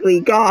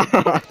unironically. God.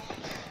 I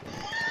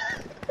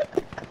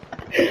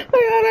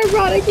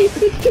unironically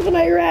switched to an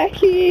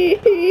Iraqi.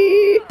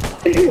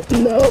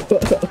 No.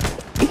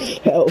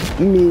 Help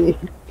me.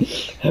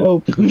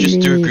 Help Who me.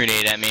 just threw a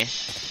grenade at me?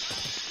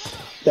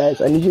 Guys,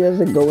 I need you guys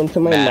to go into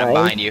my Matt, I'm mind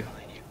behind you.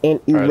 and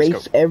Alright, let's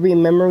erase every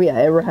memory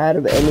I ever had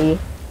of any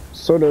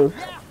sort of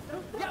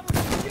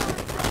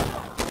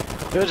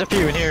There's a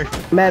few in here.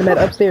 Mad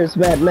upstairs,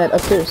 Mad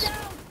upstairs.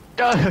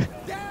 Ah.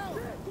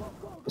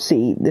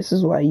 See, this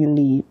is why you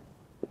need,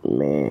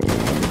 man.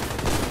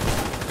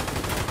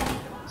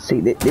 See,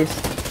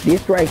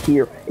 this right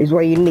here is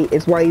why you need.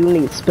 It's why you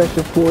need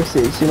special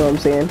forces. You know what I'm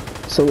saying?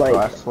 So Bro, I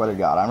like, swear to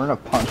God, I'm gonna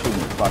punch you in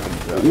the fucking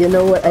throat. you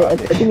know what? I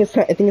think it's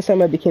time. I think it's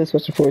time I became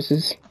special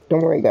forces.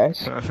 Don't worry,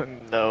 guys.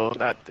 No,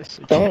 not this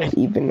again. Don't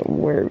even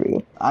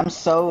worry, I'm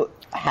so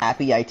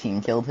happy I team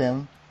killed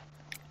him.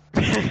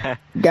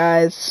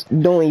 guys.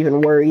 Don't even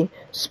worry.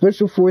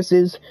 Special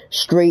forces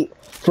straight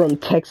from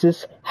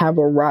Texas have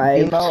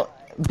arrived. Bimo,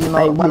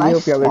 I when really I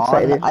hope y'all are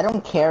spawn, excited. I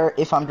don't care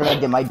if I'm gonna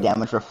get my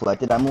damage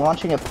reflected. I'm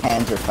launching a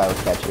Panzer if I would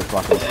catch your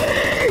fucking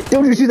head.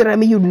 Don't you see that at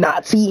me, you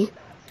Nazi?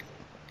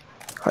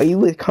 Are you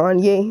with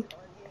Kanye?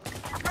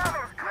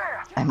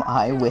 Am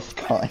I with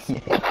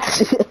Kanye?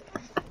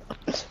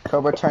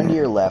 Cobra, turn to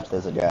your left,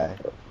 there's a guy.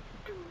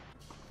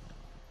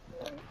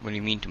 What do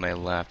you mean to my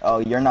left? Oh,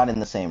 you're not in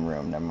the same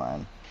room, never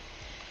mind.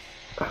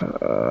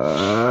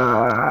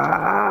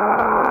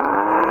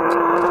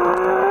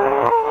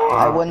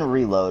 I wouldn't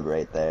reload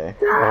right there.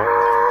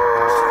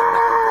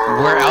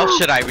 Where else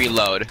should I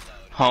reload? In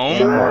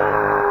Home?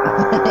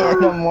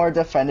 in a more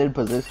defended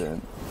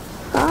position.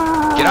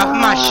 Get off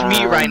my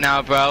schmeat right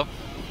now, bro.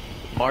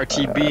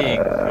 RTBing.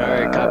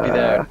 Alright, copy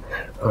that.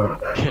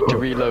 To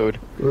reload.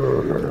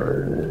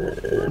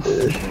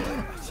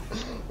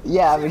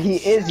 Yeah, but he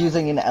is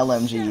using an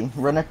LMG.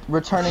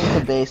 Returning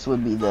to base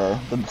would be the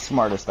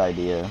smartest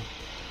idea.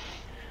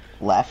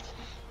 Left.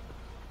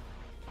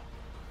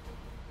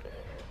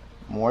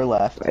 More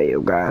left. Hey, yo,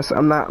 guys,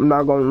 I'm not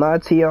gonna lie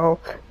to y'all.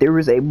 There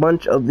is a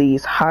bunch of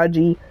these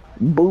Haji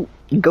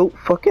goat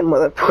fucking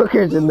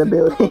motherfuckers in the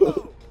building.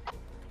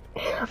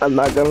 I'm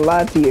not gonna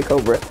lie to you,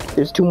 Cobra.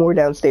 There's 2 more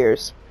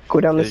downstairs. Go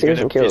down the stairs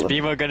and kill Is them.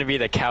 Bimo gonna be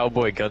the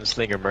cowboy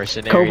gunslinger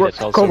mercenary Cobra,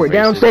 that's also Cobra, racist?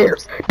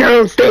 downstairs!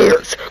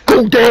 Downstairs!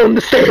 Go down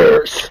the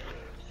stairs!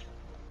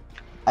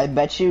 I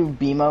bet you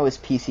BMO is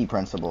PC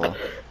principal.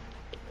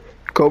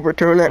 Cobra,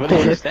 turn that What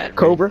corner. does that mean?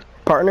 Cobra,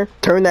 Partner,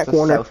 turn that It's the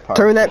corner. south part.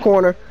 Turn that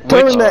corner.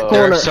 Turn Which, that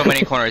there corner. are so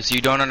many corners.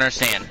 You don't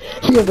understand.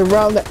 He has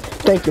around that.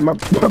 Thank you, my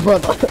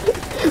brother.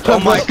 Oh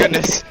my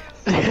goodness.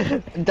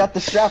 Got the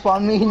strap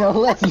on me, no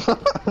less.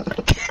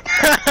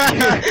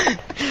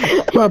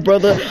 My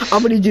brother,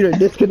 I'm gonna need you to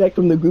disconnect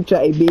from the group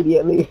chat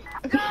immediately.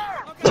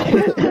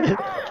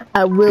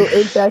 I will,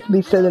 in fact,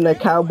 be sending a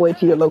cowboy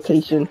to your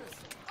location.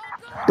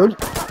 Don't.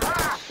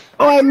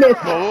 Oh, I missed.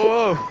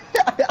 Whoa, whoa,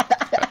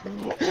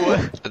 whoa.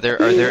 Are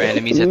there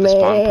enemies at the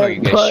spawn point? Or are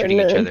you guys shooting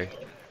each Partner. other?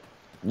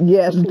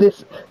 Yes,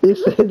 this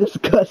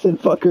cussing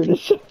fucker. This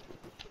shit.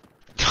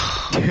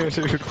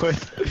 Dude,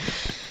 what?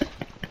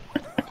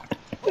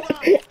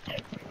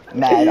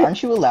 Mad,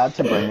 aren't you allowed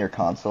to bring your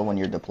console when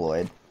you're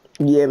deployed?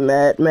 Yeah,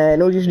 Matt, man.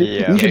 No, you should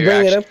Yeah. you should Yeah,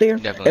 bring it you're up there,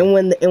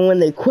 definitely. and when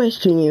they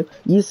question you,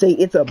 you say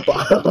it's a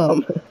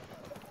bomb.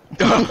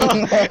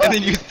 And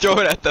then you throw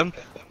it at them.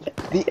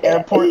 The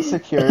airport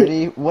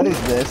security, what is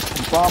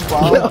this? Bomb,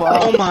 bomb, bomb.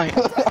 Oh my.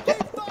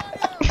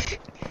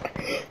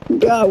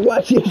 God,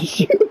 watch it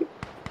shoot.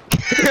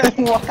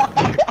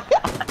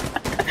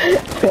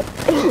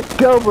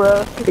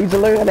 Cobra, he's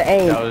learning how to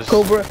aim. That was-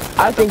 Cobra,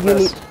 I think you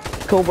need.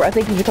 best. Cobra, I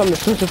think you should come to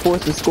Special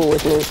Forces school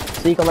with me,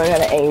 so you can learn how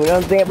to aim. You know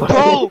what I'm saying?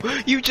 Bro,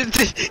 you just.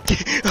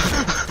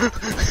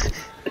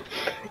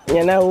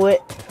 You know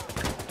what?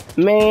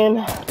 Man,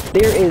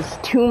 there is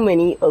too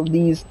many of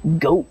these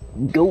goat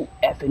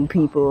effing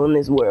people in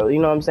this world. You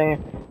know what I'm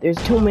saying? There's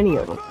too many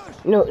of them.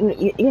 You know,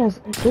 yes.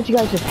 Don't you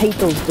guys just hate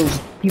those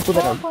people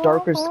that are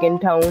darker skin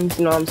tones?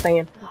 You know what I'm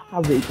saying? I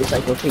really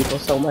dislike those people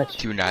so much.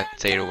 Do not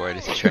say the word.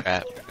 It's a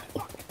trap.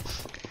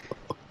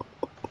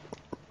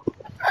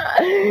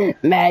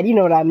 Mad, you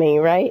know what I mean,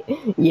 right?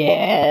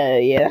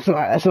 Yeah,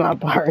 that's my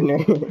partner.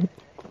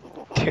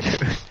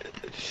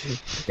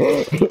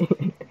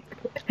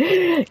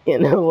 You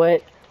know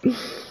what?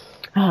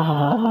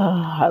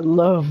 I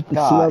love the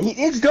God, smell.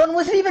 his gun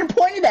wasn't even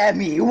pointed at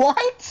me.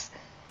 What?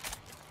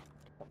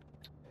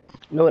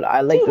 You know what?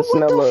 I like Dude, the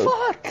smell what of. the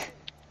fuck?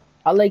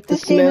 I like the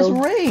This game is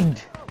smell.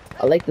 rigged.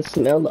 I like the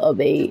smell of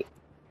a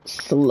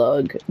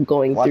slug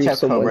going Watch through out,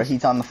 Cobra. someone's.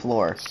 He's on the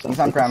floor. He's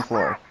on ground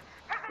floor.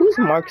 Who's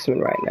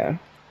marksman right now?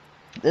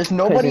 There's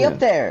nobody President. up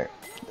there.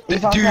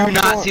 He's on Do you ground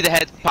not floor. see the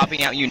heads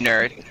popping out, you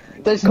nerd?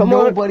 There's Come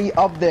on. nobody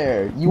up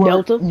there. You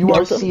Delta, are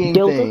Delta, seeing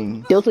Delta,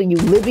 things. Delta, you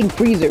living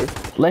freezer.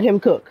 Let him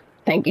cook.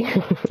 Thank you.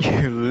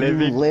 You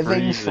living,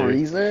 Living freezer.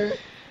 freezer?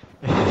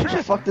 What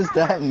the fuck does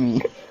that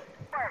mean?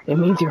 It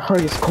means your heart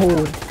is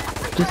cold,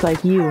 just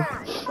like you.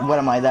 What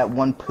am I, that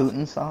one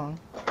Putin song?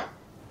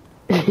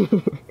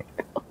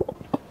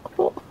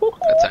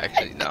 That's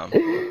actually dumb.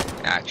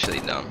 Actually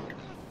dumb.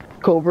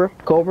 Cobra,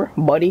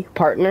 buddy,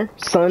 partner,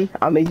 son,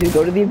 I made you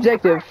go to the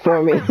objective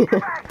for me.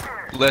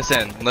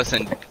 Listen.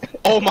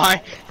 Oh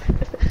my!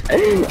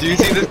 Do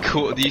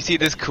you see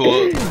this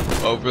cool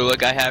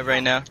overlook I have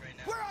right now?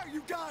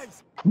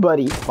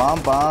 Buddy,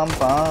 Bomb, bomb,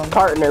 bomb.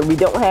 partner, we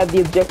don't have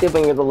the objective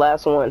and you're the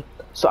last one.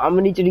 So I'm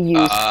gonna need you to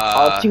use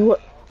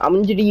I'm gonna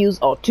need you to use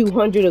all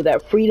 200 of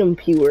that freedom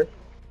pure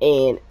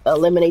and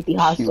eliminate the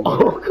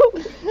hostile.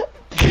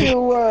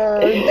 Pure.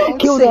 Don't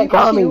Kill say that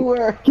commie.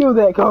 pure. Kill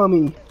that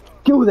commie.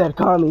 Kill that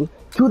commie.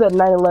 Kill that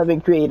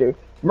 9/11 creator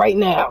right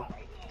now.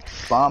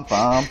 Bomb,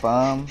 bomb,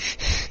 bomb.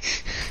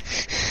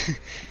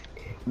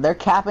 They're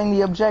capping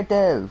the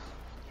objective.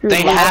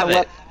 They have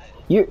it.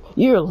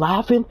 You're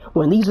laughing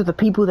when these are the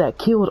people that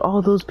killed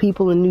all those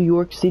people in New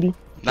York City. Or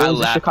Not was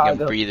it laughing,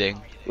 Chicago? I'm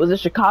breathing. Was it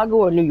Chicago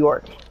or New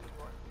York?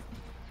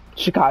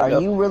 Chicago.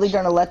 Are you really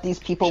gonna let these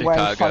people wearing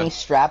Chicago. funny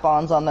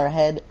strap-ons on their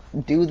head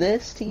do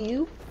this to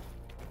you?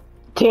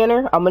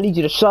 Tanner, I'm gonna need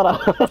you to shut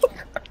up.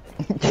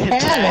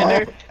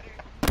 Tanner!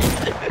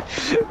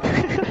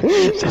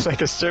 Just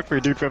like a stripper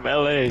dude from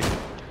LA.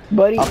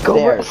 Buddy, go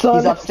over, Upstairs. son,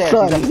 He's upstairs,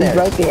 son, he's upstairs.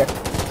 right there.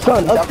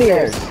 Son, He's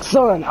upstairs. upstairs.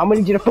 Son, I'm gonna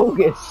need you to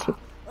focus.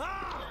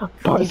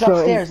 He's Son,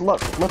 upstairs.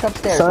 Look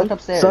upstairs. Son, Look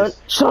upstairs. son,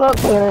 shut up,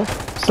 Tanner.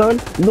 Son,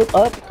 look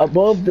up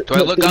above the. Do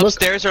I look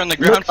upstairs or on the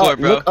ground floor,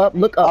 bro?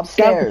 Look up.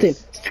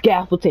 Upstairs.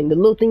 Scaffolding. The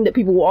little thing that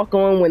people walk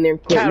on when they're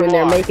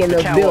Catwalk, making the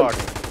the build. catwalk.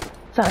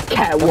 It's not a The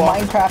catwalk.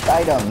 Minecraft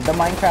item. The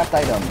Minecraft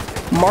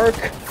item. Mark,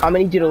 I'm gonna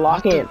need you to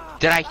lock in.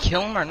 Did I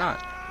kill him or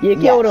not? You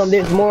killed Yes. him.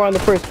 There's more on the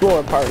first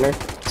floor, partner.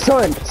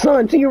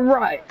 Son, to your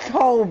right.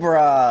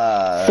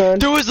 Cobra. Son,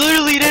 There was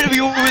literally an enemy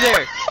over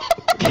there!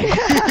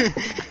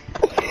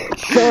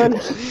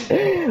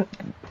 son.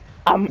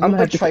 I'm I gonna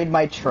have to. betrayed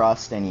my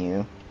trust in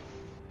you.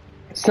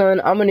 Son,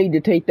 I'm gonna need to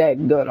take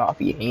that gun off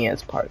your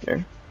hands,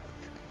 partner.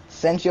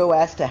 Send your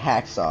ass to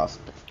Hacksaw.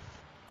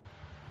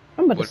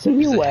 I'm about What to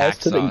send is your a ass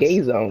to the hacksaw?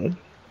 gay zone.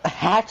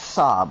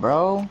 Hacksaw,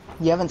 bro.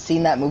 You haven't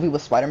seen that movie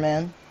with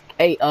Spider-Man?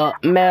 Hey,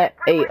 Matt.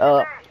 Hey,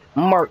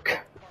 Mark.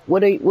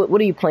 What are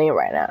you playing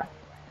right now?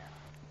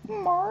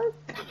 Mark.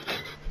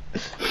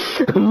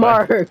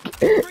 Mark.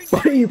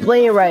 What are you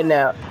playing right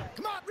now?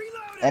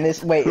 And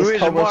it's wait, Who it's is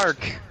Cobra.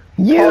 Mark?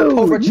 You,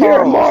 Cobra you're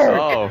Charles. Mark.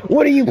 Oh.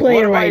 What are you playing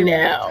What am right I-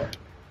 now?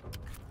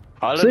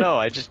 I So- don't know.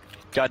 I just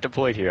got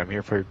deployed here. I'm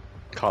here for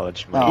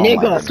college Oh money. my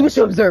Nigga, goodness. switch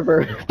to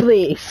observer,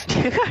 please.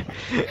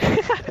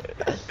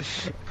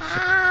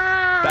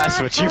 That's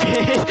what you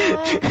mean.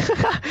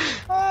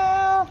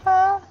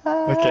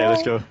 Okay,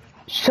 let's go.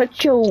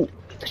 Shut your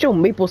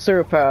maple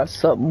syrup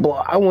ass up, boy.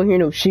 I won't hear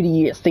no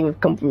shitty ass things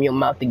come from your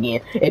mouth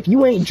again. If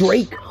you ain't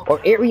Drake or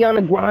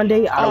Ariana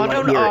Grande, I Oh don't no,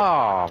 want to no! hear it.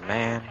 Oh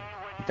man.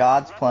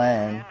 God's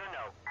plan.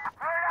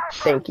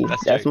 Thank you.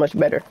 That's That's Drake. much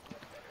better.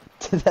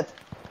 That's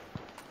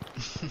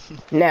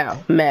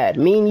Now, Mad,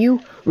 me and you,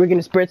 we're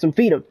gonna spread some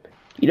freedom.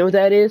 You know what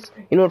that is?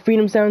 You know what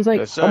freedom sounds like?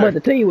 Yes, I'm about sir.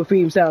 to tell you what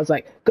freedom sounds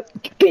like.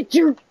 Get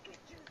your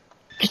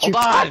Hold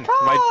on!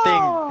 My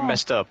thing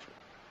messed up.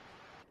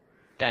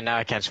 And now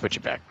I can't switch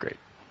it back. Great.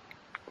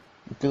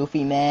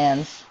 goofy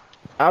mans.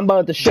 I'm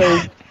about to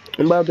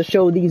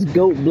show these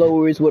goat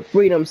blowers what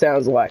freedom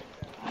sounds like.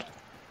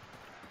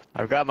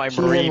 I've got my She's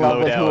in marine love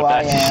with who loadout.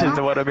 I That's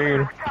am. what I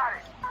mean.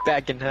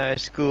 Back in high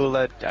school,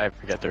 I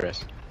forget the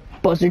rest.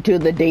 Buster to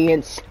the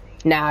dance.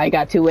 Now I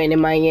got to win in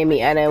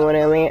Miami. I don't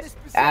wanna win.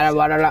 I don't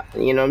wanna.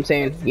 You know what I'm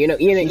saying? You know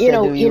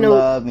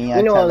Love me.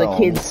 you know all the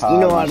kids. You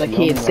know all the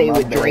kids say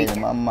with Drake.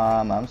 My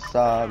mom, I'm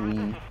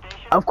sorry.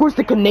 Of course,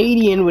 the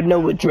Canadian would know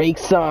what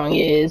Drake's song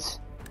is.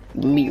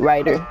 Meat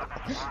Writer.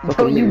 Bro,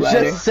 Fucking you Meat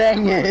Writer. just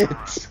sang it.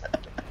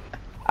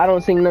 I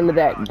don't sing none of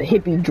that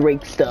hippie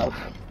Drake stuff.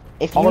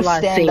 If you All I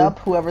stand sing- up,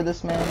 whoever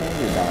this man is,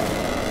 you're done.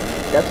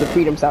 That's what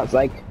freedom sounds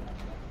like.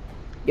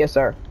 Yes,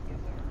 sir.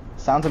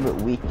 Sounds a bit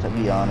weak, to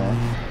be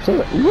honest.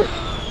 So,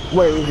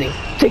 where is he?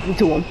 Take me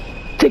to him.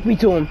 Take me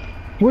to him.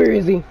 Where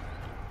is he?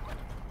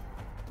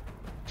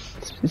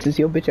 Is this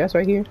your bitch ass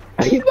right here?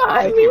 He's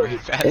behind me. You're right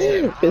fast.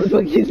 Where the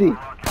fuck is he?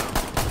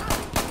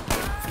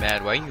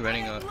 Mad, why are you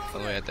running all the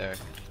way out there?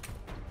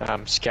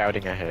 I'm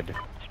scouting ahead.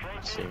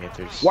 Seeing if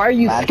there's... Why are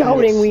you Imagine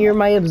scouting it's- when you're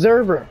my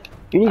observer?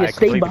 You need I to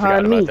stay completely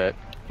behind forgot me. about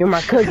You're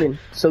my cousin,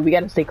 so we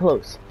gotta stay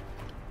close.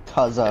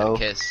 Cuzzo.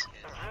 Kiss.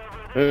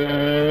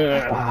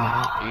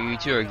 Ah. You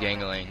two are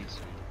ganglings.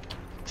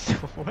 that.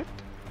 What?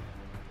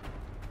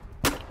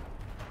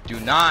 Do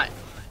not.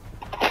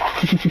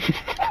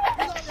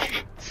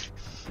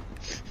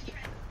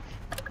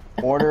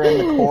 Order in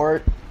the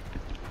court.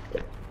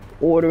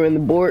 Order in the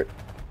board.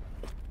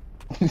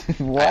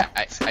 What?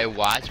 I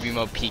watch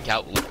Remo peek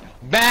out.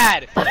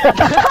 Mad!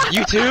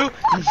 You too?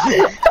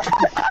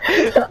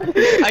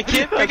 I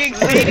can't freaking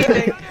say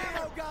anything.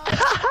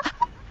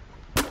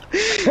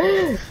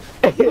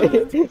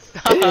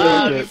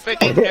 Ah, you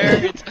freaking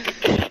nerds.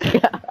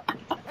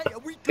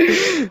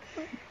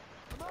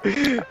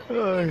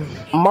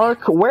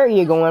 Mark, where are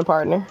you going,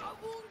 partner?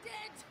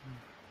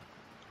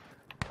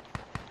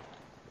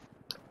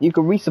 You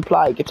can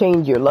resupply. You can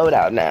change your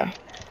loadout now.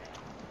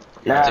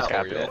 That's Now, a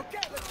capital.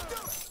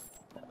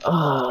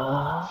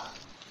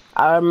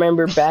 I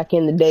remember back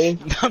in the day,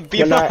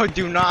 Bimo,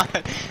 do not.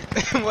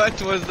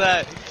 What was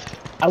that?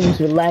 I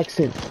was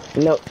relaxing.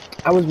 You know,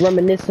 I was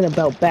reminiscing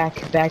about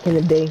back in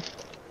the day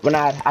when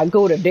I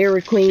go to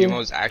Dairy Queen.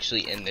 Bimo's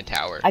actually in the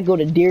tower. I go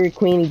to Dairy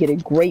Queen and get a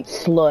great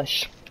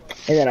slush,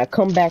 and then I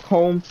come back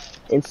home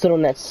and sit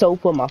on that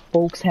sofa my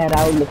folks had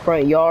out in the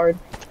front yard,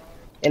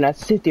 and I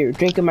sit there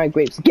drinking my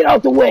grapes. Get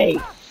out the way!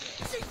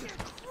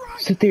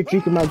 Sit there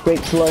drinking my grape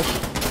slush,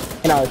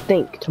 and I would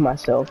think to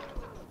myself,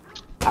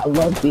 I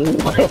love being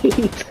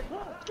late.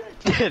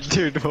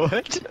 Dude,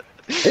 what?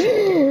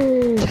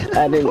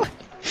 I didn't.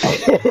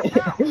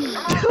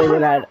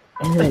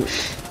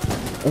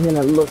 and then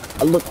I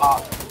look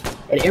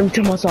off, and every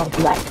time I saw a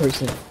black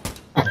person.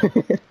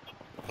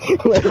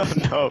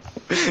 No.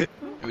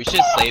 We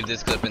should save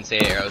this clip and say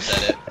Arrow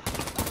said it.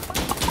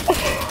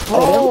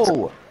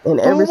 Bro! And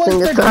Who every was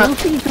single the time,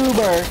 goofy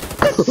goober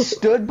that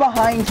stood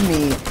behind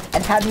me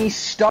and had me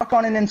stuck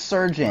on an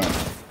insurgent?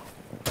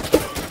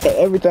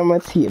 every time I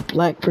see a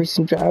black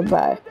person drive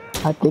by,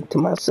 I think to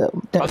myself,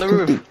 On that's the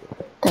roof. filthy,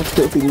 that's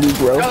filthy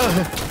Negro.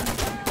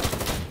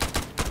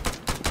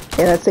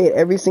 And I say it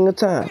every single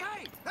time,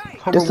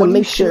 Bro, just what to are make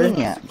you sure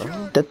shooting at,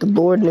 bro? that the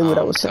Lord knew what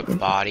I was It's a saying.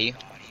 body.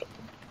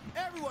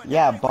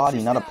 Yeah,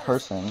 body, not a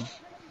person.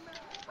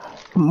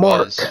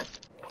 Mark. Was.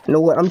 You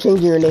know what? I'm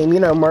changing your name.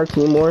 You're not Mark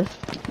anymore.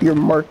 You're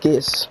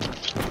Marcus.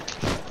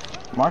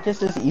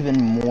 Marcus is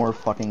even more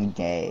fucking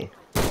gay.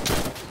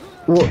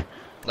 Well,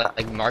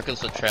 Like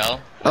Marcus Luttrell.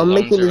 I'm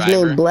making his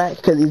name Black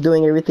because he's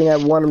doing everything I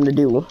want him to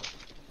do.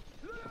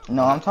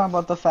 No, I'm talking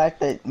about the fact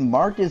that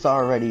Mark is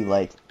already,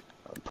 like,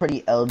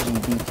 pretty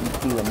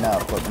LGBTQ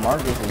enough, but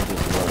Marcus is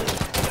just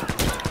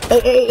worse. Hey,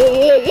 hey,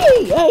 hey, hey,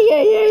 hey, hey,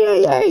 hey,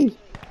 hey, hey, hey.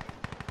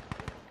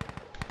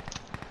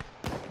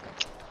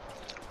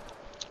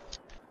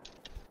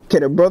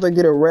 Can a brother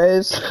get a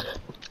res?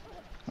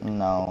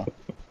 No.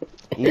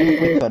 Even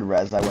if we could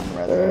res, I wouldn't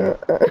res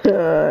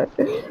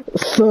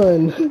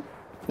him.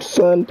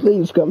 Son,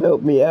 please come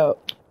help me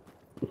out.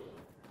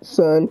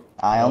 Son,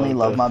 I only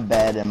love my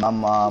bed and my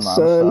mom, I'm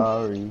Son.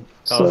 sorry.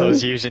 All those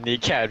son, years in the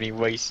academy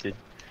wasted.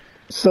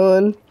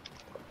 son,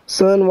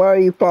 why are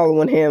you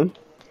following him?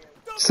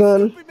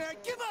 Son,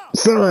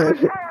 son,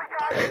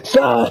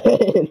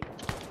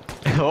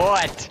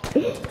 What?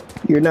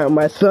 you're not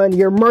my son,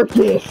 you're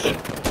Marcus.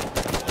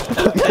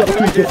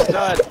 It's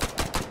not.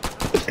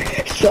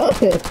 son.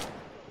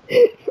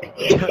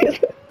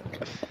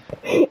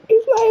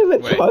 He's not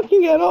even Wait.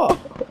 talking at all.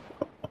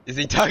 Is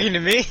he talking to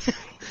me?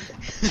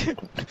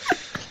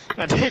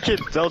 I think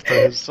it's Delta,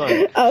 his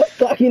son. I was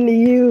talking to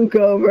you,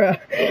 Cobra.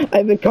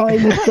 I've been calling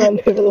you son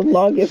for the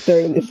longest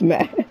during this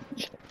match.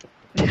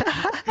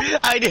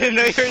 I didn't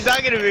know you were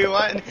talking to me.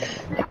 What?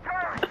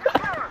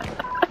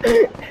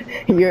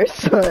 Your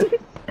son.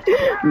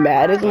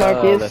 Mad as Oh,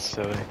 Marcus. that's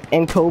silly.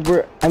 And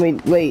Cobra. I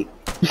mean, wait.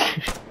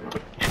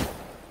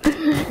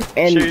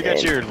 And, Sure you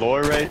got your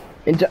lore right?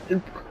 and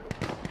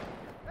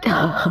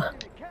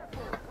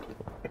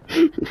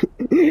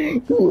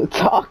you will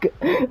talk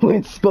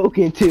when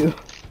spoken to.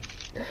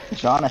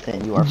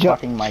 Jonathan, you are Jo-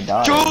 fucking my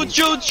dog.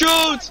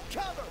 Jones!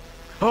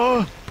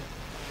 Oh!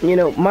 You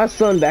know, my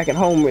son back at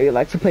home really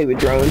likes to play with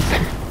drones.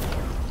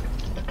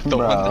 The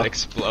Bro. one that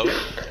explode.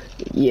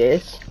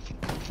 Yes.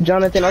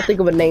 Jonathan, I'll think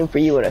of a name for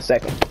you in a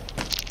second.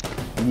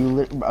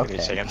 You Give me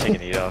a second, okay. I'm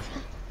taking it off.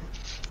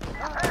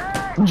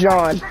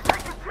 John.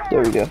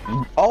 There we go.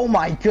 Oh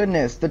my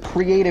goodness, the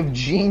creative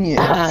genius.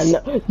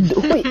 No.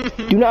 Wait,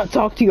 do not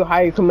talk to your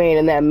higher command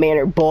in that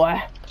manner,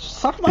 boy.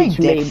 Suck my Bitch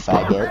dick, made-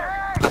 faggot.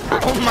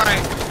 Oh my!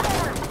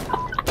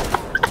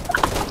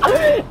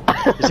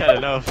 He's had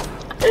enough.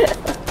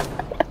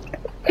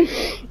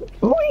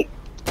 Wait.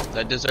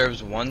 That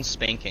deserves one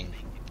spanking.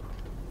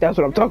 That's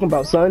what I'm talking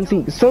about, son.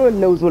 See, son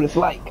knows what it's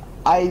like.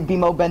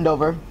 BMO, bend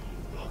over.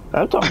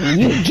 I'm talking to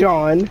you,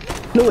 John. You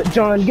know what,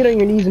 John? Get on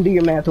your knees and do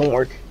your math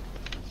homework.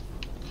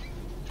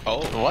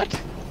 Oh, What?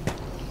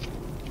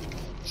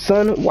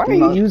 Son, why are you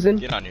Not- using...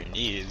 get on your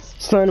knees.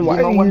 Son, why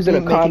You know are you what using a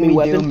making commie me do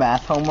weapon?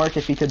 math homework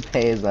if he could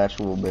pay his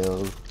actual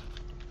bills?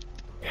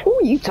 Who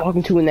are you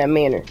talking to in that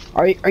manner?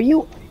 Are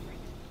you...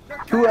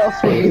 Who else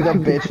would be the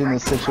bitch in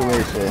this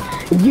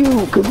situation?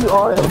 You, because you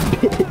are a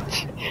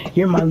bitch.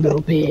 You're my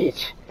little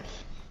bitch.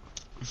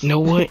 You know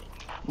what?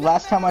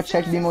 Last time I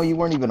checked, BMO, you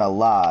weren't even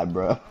alive,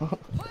 bro.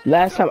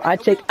 Last time I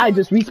checked, I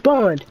just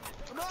respawned.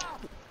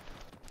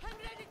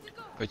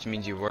 Which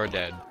means you were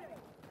dead.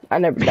 I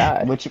never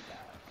died. Which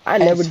I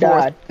never henceforth,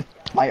 died.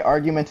 My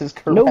argument is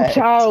correct. No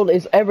child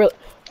is ever...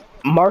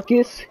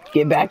 Marcus,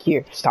 get back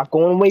here. Stop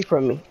going away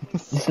from me.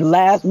 This is the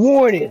last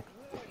warning.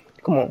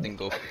 Come on. Then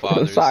go I'm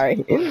fathers.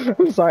 sorry.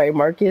 I'm sorry,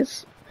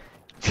 Marcus.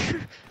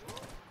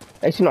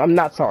 Actually, no, I'm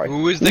not sorry.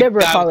 Who is the Never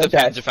guy with the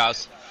apologize.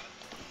 Panzerfaust?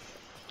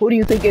 Who do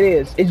you think it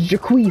is? It's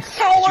Jaquise.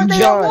 How are they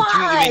John.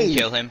 alive? Did you even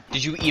kill him?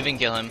 Did you even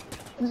kill him?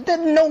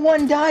 No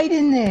one died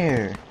in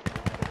there.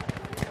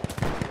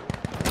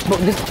 But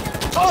this...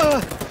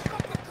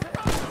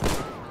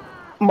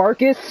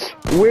 Marcus,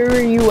 where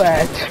are you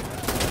at?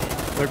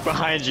 Look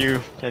behind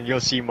you, and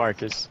you'll see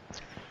Marcus.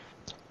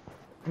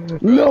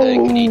 No!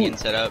 The Canadian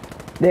setup.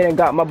 They done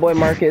got my boy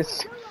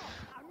Marcus.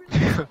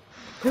 They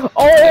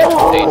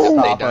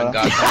Oh! done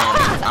got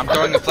him. I'm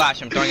throwing a flash.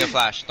 Throwing a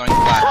flash.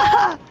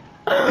 Mad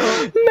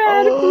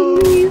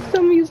at me.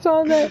 Some of you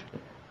saw that.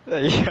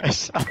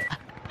 Yes.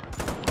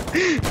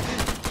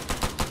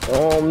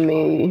 On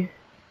me.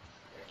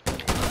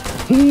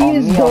 On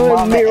He's me, on done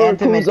Mama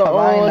miracles Antimate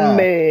on Kalina.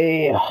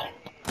 me.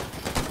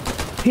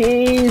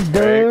 He's Right,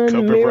 done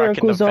Cobra rocking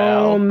miracles the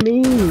valve. on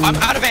me. I'm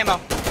out of ammo.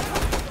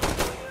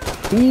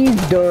 He's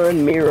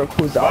done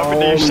miracles Why would on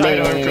they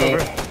sidearm me.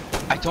 Cobra?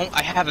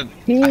 I have a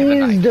He's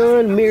knife.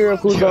 done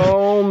miracles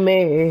on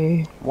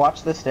me.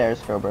 Watch the stairs,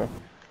 Cobra.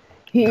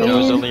 He's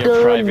Cobra's only in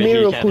done private, he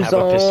can't miracles have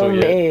a pistol on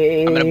yet.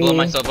 me. I'm gonna blow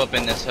myself up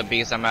in this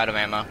because I'm out of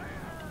ammo.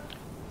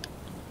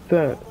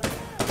 But-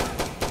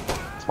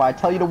 That's why I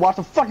tell you to watch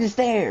the fucking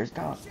stairs.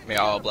 God. May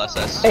Allah bless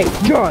us. Hey,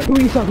 John, who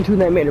are you talking to in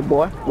that manner,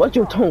 boy? What's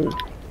your tone?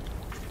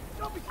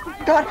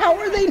 God, how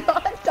are they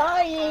not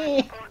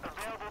dying?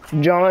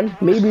 John,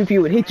 maybe if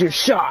you would hit your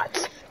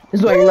shots. This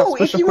is why you're not Bro, if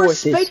special you were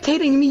forces.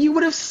 spectating me, you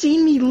would have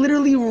seen me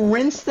literally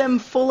rinse them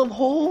full of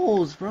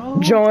holes, bro.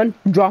 John,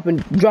 drop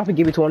and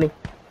give me 20.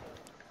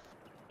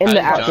 In the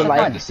John has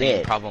afterlife. the same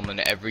Dead. problem in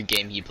every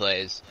game he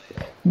plays.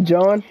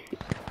 John.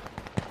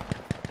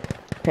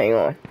 Hang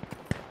on.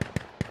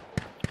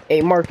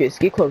 Hey, Marcus,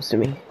 get close to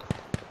me.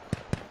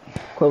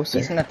 Closer.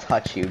 He's gonna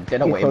touch you. Get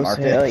Get away,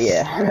 closer. Marcus. Hell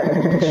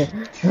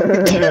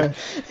yeah.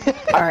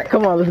 Alright,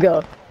 come on, let's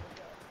go.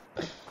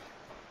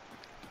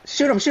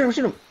 Shoot him, shoot him,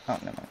 shoot him. Oh,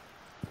 no.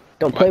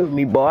 Don't play with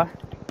me, boy.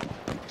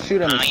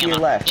 Shoot him, he's to your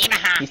left.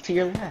 He's to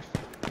your left.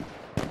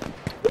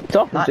 Who you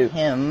talking Not to?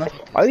 him.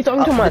 Are you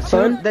talking to my the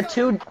son? The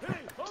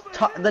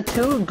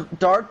two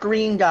dark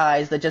green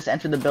guys that just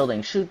entered the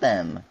building. Shoot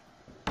them.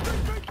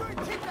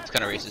 It's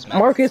kind of racist, man.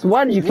 Marcus,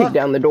 why did you kick Look.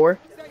 down the door?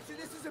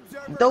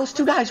 Those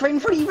two guys right in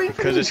front of you, right in front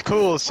Because of it's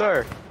cool,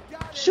 sir. you.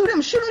 Shoot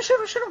him, shoot him, shoot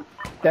him, shoot him.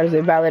 That is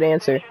a valid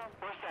answer.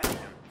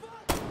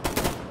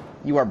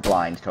 You are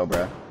blind,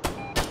 Cobra.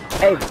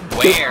 Hey,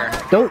 Where?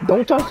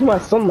 don't talk to my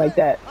son like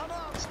that.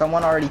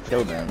 Someone already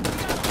killed him.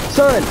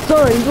 Son,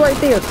 he's right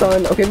there,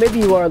 son. Okay, maybe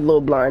you are a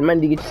little blind. Might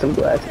need to get you some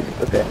glasses.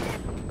 Okay.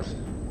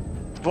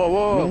 Whoa,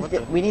 whoa, We what need,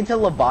 the? to, we need to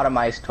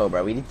lobotomize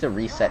Cobra. We need to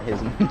reset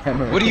his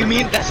memory. What do you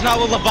mean? That's not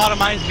what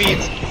lobotomize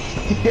means.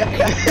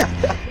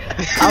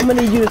 I'm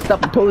gonna need you to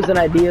stop opposing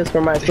ideas for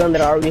my son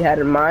that I already had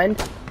in mind.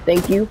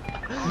 Thank you.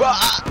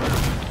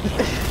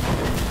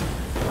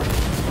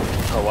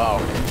 Oh wow.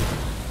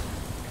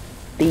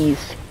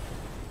 These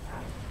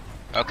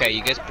Okay,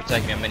 you guys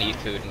protect me. I'm gonna eat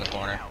food in the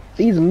corner.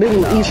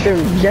 Middle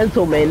Eastern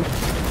gentlemen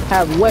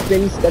have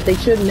weapons that they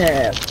shouldn't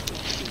have.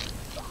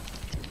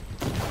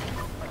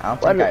 I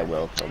don't think I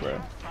will,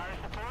 Cobra.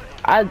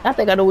 I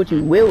think I know what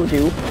you will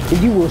do.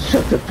 If you will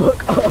shut the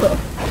fuck up.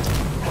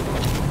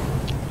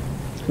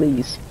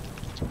 Please.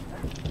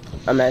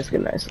 I'm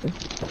asking nicely.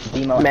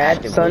 Demo Mad,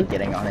 actively son?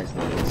 getting on his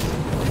knees.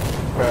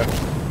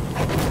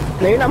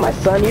 No, you're not my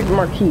son, you're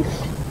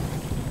Marquise.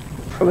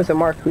 Or was it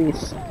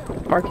Marquise?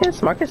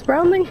 Marcus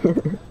Brownlee?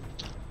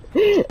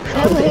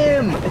 Kill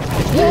him!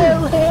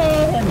 Kill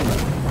him!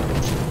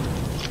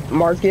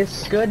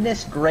 Marcus.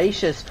 Goodness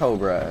gracious,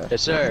 Cobra.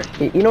 Yes, sir.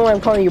 You know why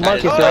I'm calling you That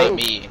is Marcus, not right?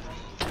 me.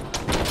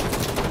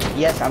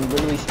 Yes, I'm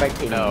literally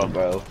spectating No. you,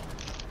 bro.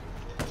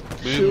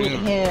 Shoot Shoot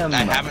him.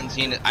 I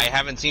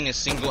haven't seen a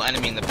single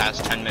enemy in the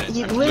past 10 minutes.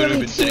 He I've literally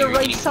been to sitting your here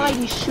right eating side,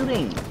 food. he's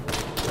shooting.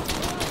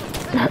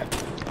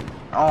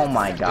 Oh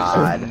my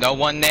god. There's no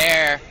one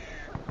there.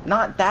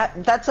 Not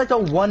that, that's like a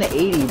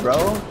 180,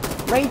 bro.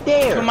 Right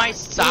there. To my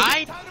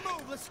side?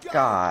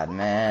 God,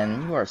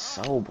 man, you are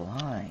so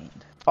blind.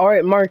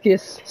 Alright,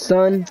 Marcus,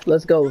 son,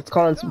 let's go. Let's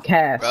call in some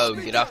cash. Bro,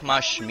 get off my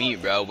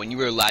schmeat, bro. When you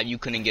were alive, you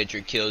couldn't get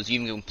your kills.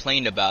 You even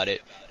complained about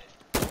it.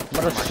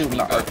 What a shooting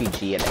the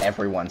RPG and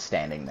everyone's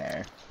standing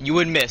there. You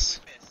would miss.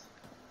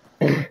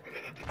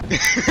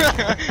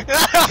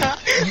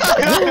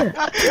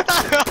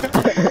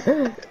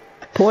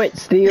 Point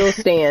still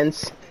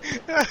stands.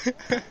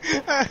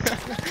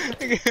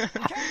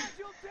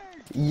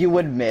 You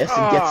would miss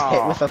and gets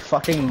hit with a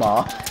fucking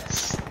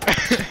moss.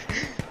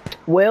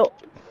 Well,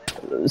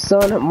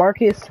 son,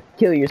 Marcus,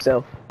 kill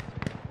yourself.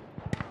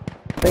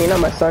 No, you're not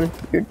my son.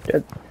 You're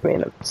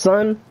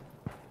son.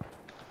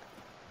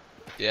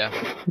 Yeah.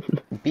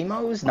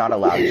 BMO's not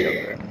allowed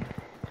children.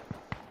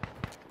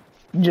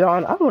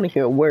 John, I want to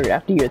hear a word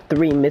after your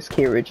 3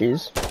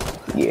 miscarriages.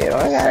 Yeah,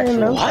 I gotta Sexual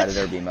know.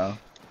 predator, BMO.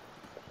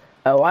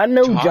 Oh, I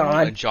know,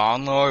 John.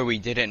 John Lore, we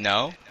didn't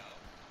know.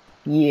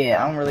 I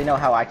Yeah. don't really know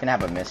how I can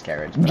have a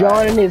miscarriage. but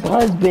John and his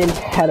husband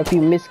had a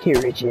few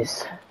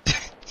miscarriages.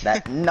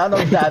 That none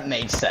of that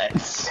makes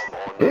sense.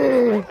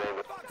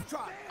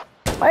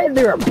 Why is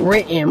there a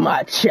Brit in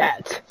my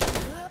chat?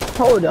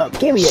 Hold up,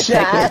 give me a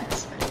second.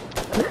 Chat.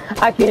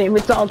 I can't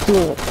even talk to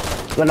him.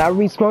 When I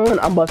respawn,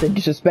 I'm about to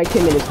disrespect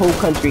him in his whole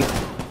country.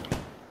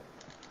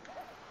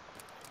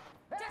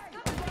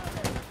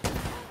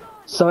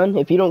 Son,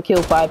 if you don't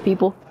kill 5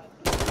 people,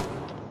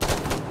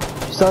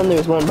 son,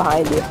 there's one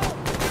behind you.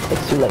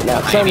 It's too late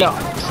now. Son, no.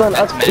 Son,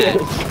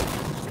 upstairs.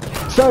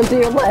 Son, to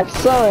your left.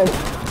 Son.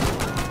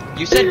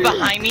 You said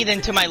behind me,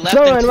 then to my left,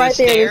 Son, then to right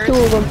the there. stairs.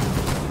 There's 2 of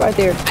them. Right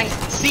there. I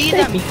see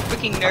Thank them, you. you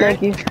freaking nerd.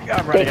 Thank you.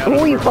 I'm running out Who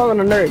of are you room. calling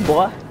a nerd,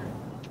 boy?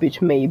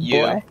 Bitch made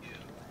You. boy.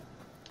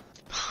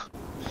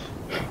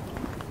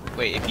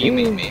 Wait, if you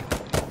made me.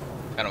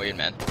 Kinda weird,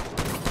 man.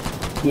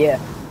 Yeah.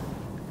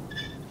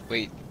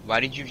 Wait, why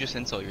did you just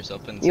insult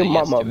yourself and Your say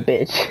yes mama to a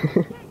it?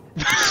 bitch.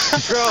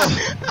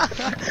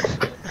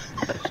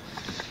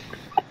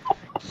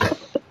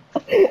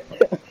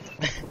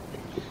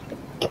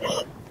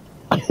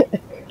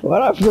 Why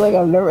do I feel like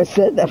I've never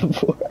said that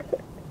before?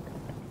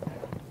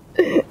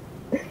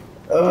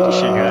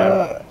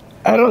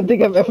 I don't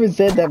think I've ever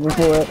said that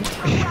before.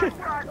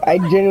 I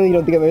genuinely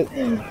don't think I've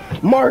ever.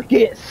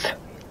 Marcus!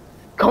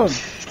 Come.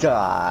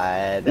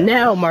 God.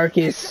 Now,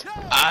 Marcus.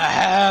 I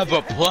have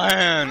a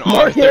plan,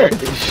 Marcus! Arthur.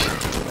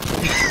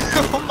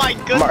 Oh my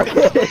goodness.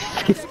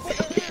 Marcus!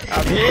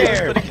 I'm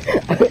here.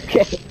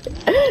 Okay.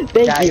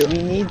 Thank Guys, you.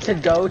 we need to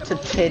go to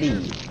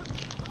Titty.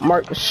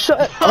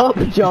 Shut up,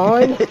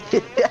 John!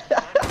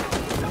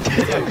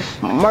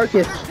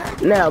 Marcus,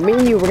 now, me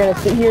and you, we're gonna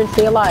sit here and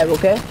stay alive,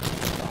 okay?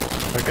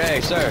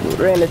 Okay, sir.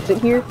 We're gonna sit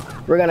here,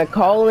 we're gonna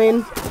call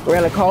in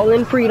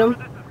freedom,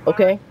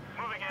 okay?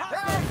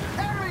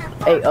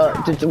 Hey,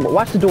 just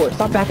watch the door,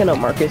 stop backing up,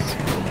 Marcus.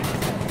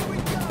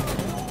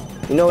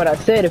 You know what I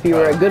said, if you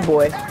were a good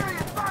boy.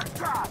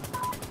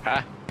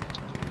 Huh?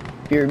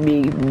 If you're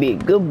be a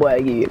good boy, I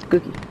give you a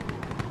cookie.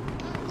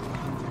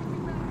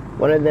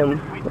 One of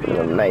them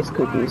nice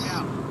cookies.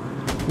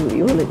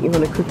 You want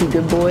a cookie,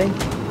 good boy?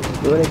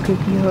 You want a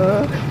cookie,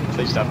 huh?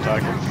 Please stop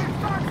talking.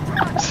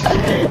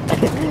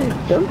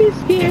 Don't be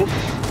scared.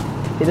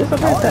 It doesn't I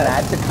hurt want that.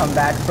 Matt to come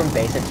back from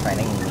basic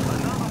training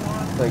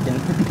so he can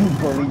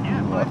bully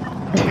BMO.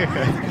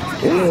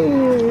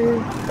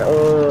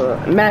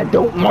 Matt,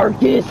 don't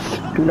Marcus.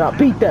 Do not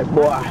beat that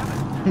boy.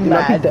 Do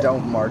not beat Matt, that.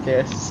 don't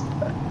Marcus.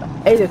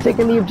 Hey, they're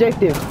taking the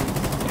objective.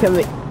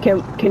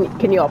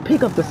 Can y'all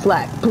pick up the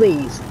slack,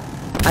 please?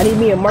 I need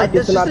me and Marcus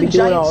There's to just not a be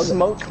doing giant all.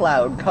 smoke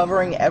cloud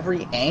covering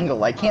every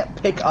angle. I can't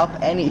pick up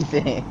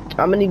anything.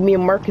 I'm gonna need me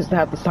and Marcus to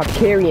have to stop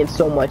carrying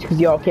so much because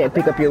y'all can't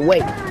pick up your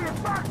weight.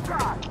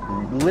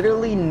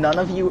 Literally none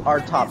of you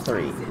are top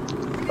 3.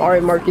 All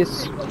right,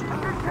 Marcus.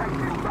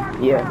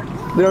 Yeah,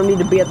 we don't need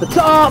to be at the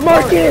top,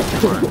 Marcus.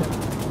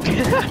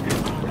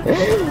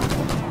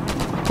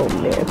 Oh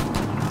man.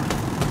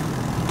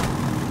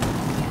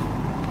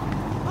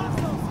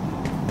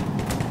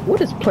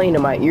 What is playing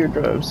in my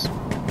eardrums?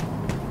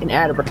 An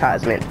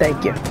advertisement.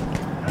 Thank you.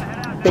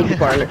 Thank you,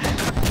 partner.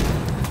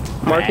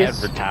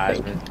 Marcus.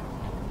 Advertisement.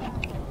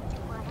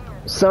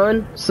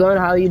 Son,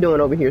 how you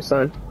doing over here,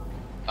 son?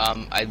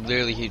 I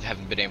literally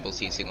haven't been able to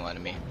see a single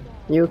enemy.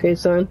 You okay,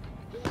 son?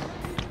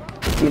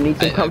 You need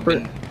some I've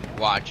comfort? been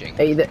watching.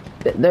 Hey,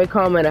 that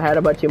comment I had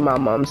about your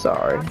mama, I'm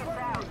sorry.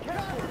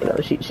 You know,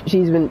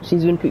 she's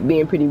been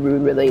being pretty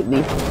rude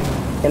lately,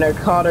 and I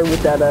caught her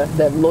with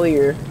that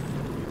lawyer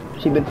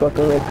she been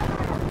fucking with.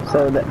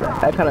 So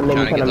that kind of made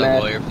me kind of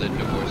mad. Lawyer for the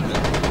divorcement.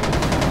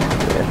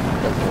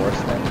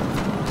 Divorcement.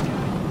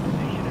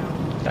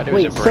 Thought it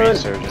was Wait, a brain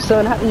son,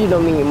 surgeon. how did you know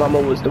me and your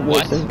mama was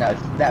divorcing?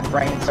 That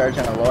brain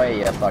surgeon a lawyer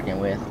you're fucking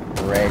with.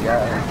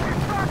 Rega.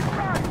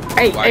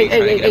 Hey, Why are you trying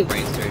to hey, get hey, a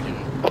brain surgeon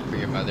for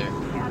your mother?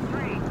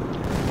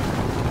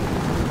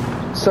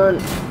 son,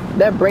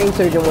 that brain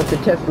surgeon wants to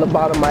test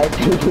lobotomize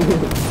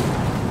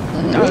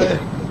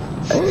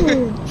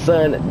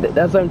Son,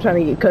 that's why I'm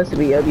trying to get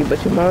custody of you,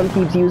 but your mom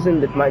keeps using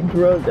my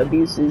drug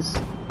abuses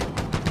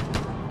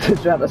to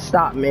try to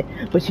stop me.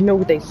 But you know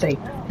what they say,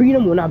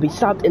 freedom will not be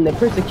stopped in the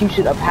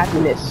persecution of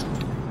happiness.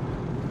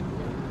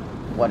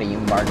 What are you,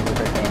 Martin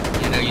Luther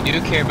King? You know, you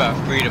do care about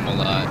freedom a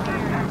lot.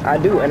 I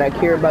do, and I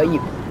care about you.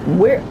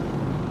 Where?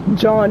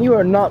 John, you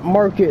are not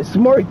Marcus.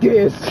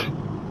 Marcus!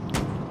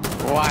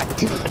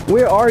 What?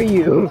 Where are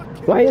you?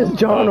 Why is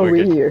John Oh, over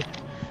we're good. here?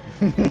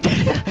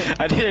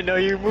 I didn't know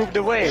you moved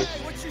away.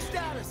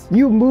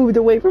 You moved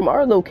away from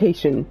our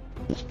location.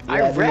 I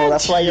Yeah, ran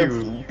that's to why you. you're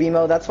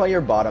BMO. That's why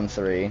you're bottom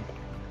 3.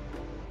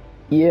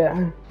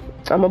 Yeah,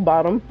 I'm a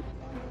bottom.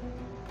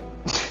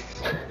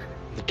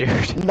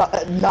 Dude.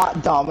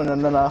 Not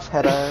dominant enough,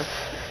 Hedda.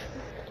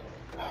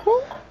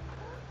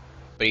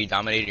 But you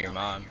dominated your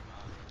mom.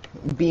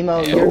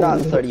 BMO, you're not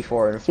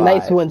 34 and 5.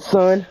 Nice one,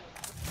 son.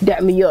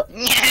 Dap me up.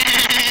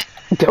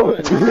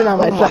 Don't, you're not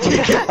my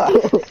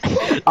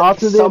son. Off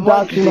to the Someone-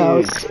 adoption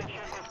house.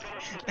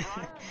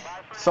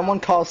 Someone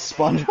call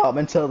SpongeBob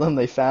and tell them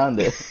they found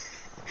it.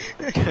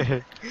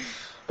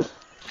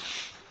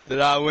 Did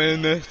I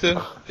win,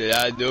 mister? Did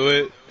I do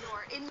it?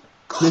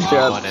 Good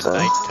job, On at son.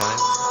 nighttime.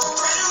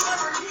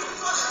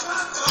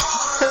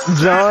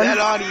 John,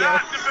 audio.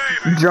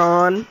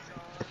 John.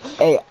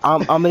 Hey,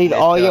 I'm gonna need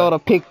all y'all to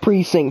pick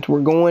precinct. We're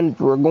going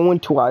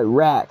to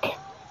Iraq.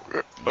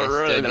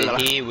 Mr.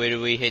 Diddy, where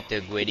do we hit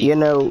the Gwitty? You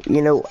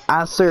know,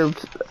 I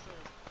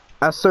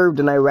served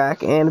in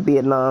Iraq and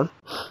Vietnam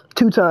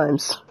 2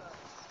 times.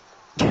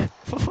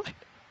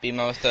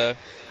 BMO stuff.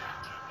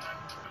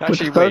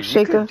 Actually, the thug wait, you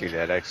shaker? could do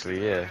that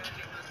actually, yeah.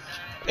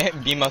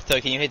 BMO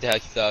stuff, can you hit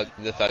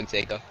the thug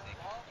shaker?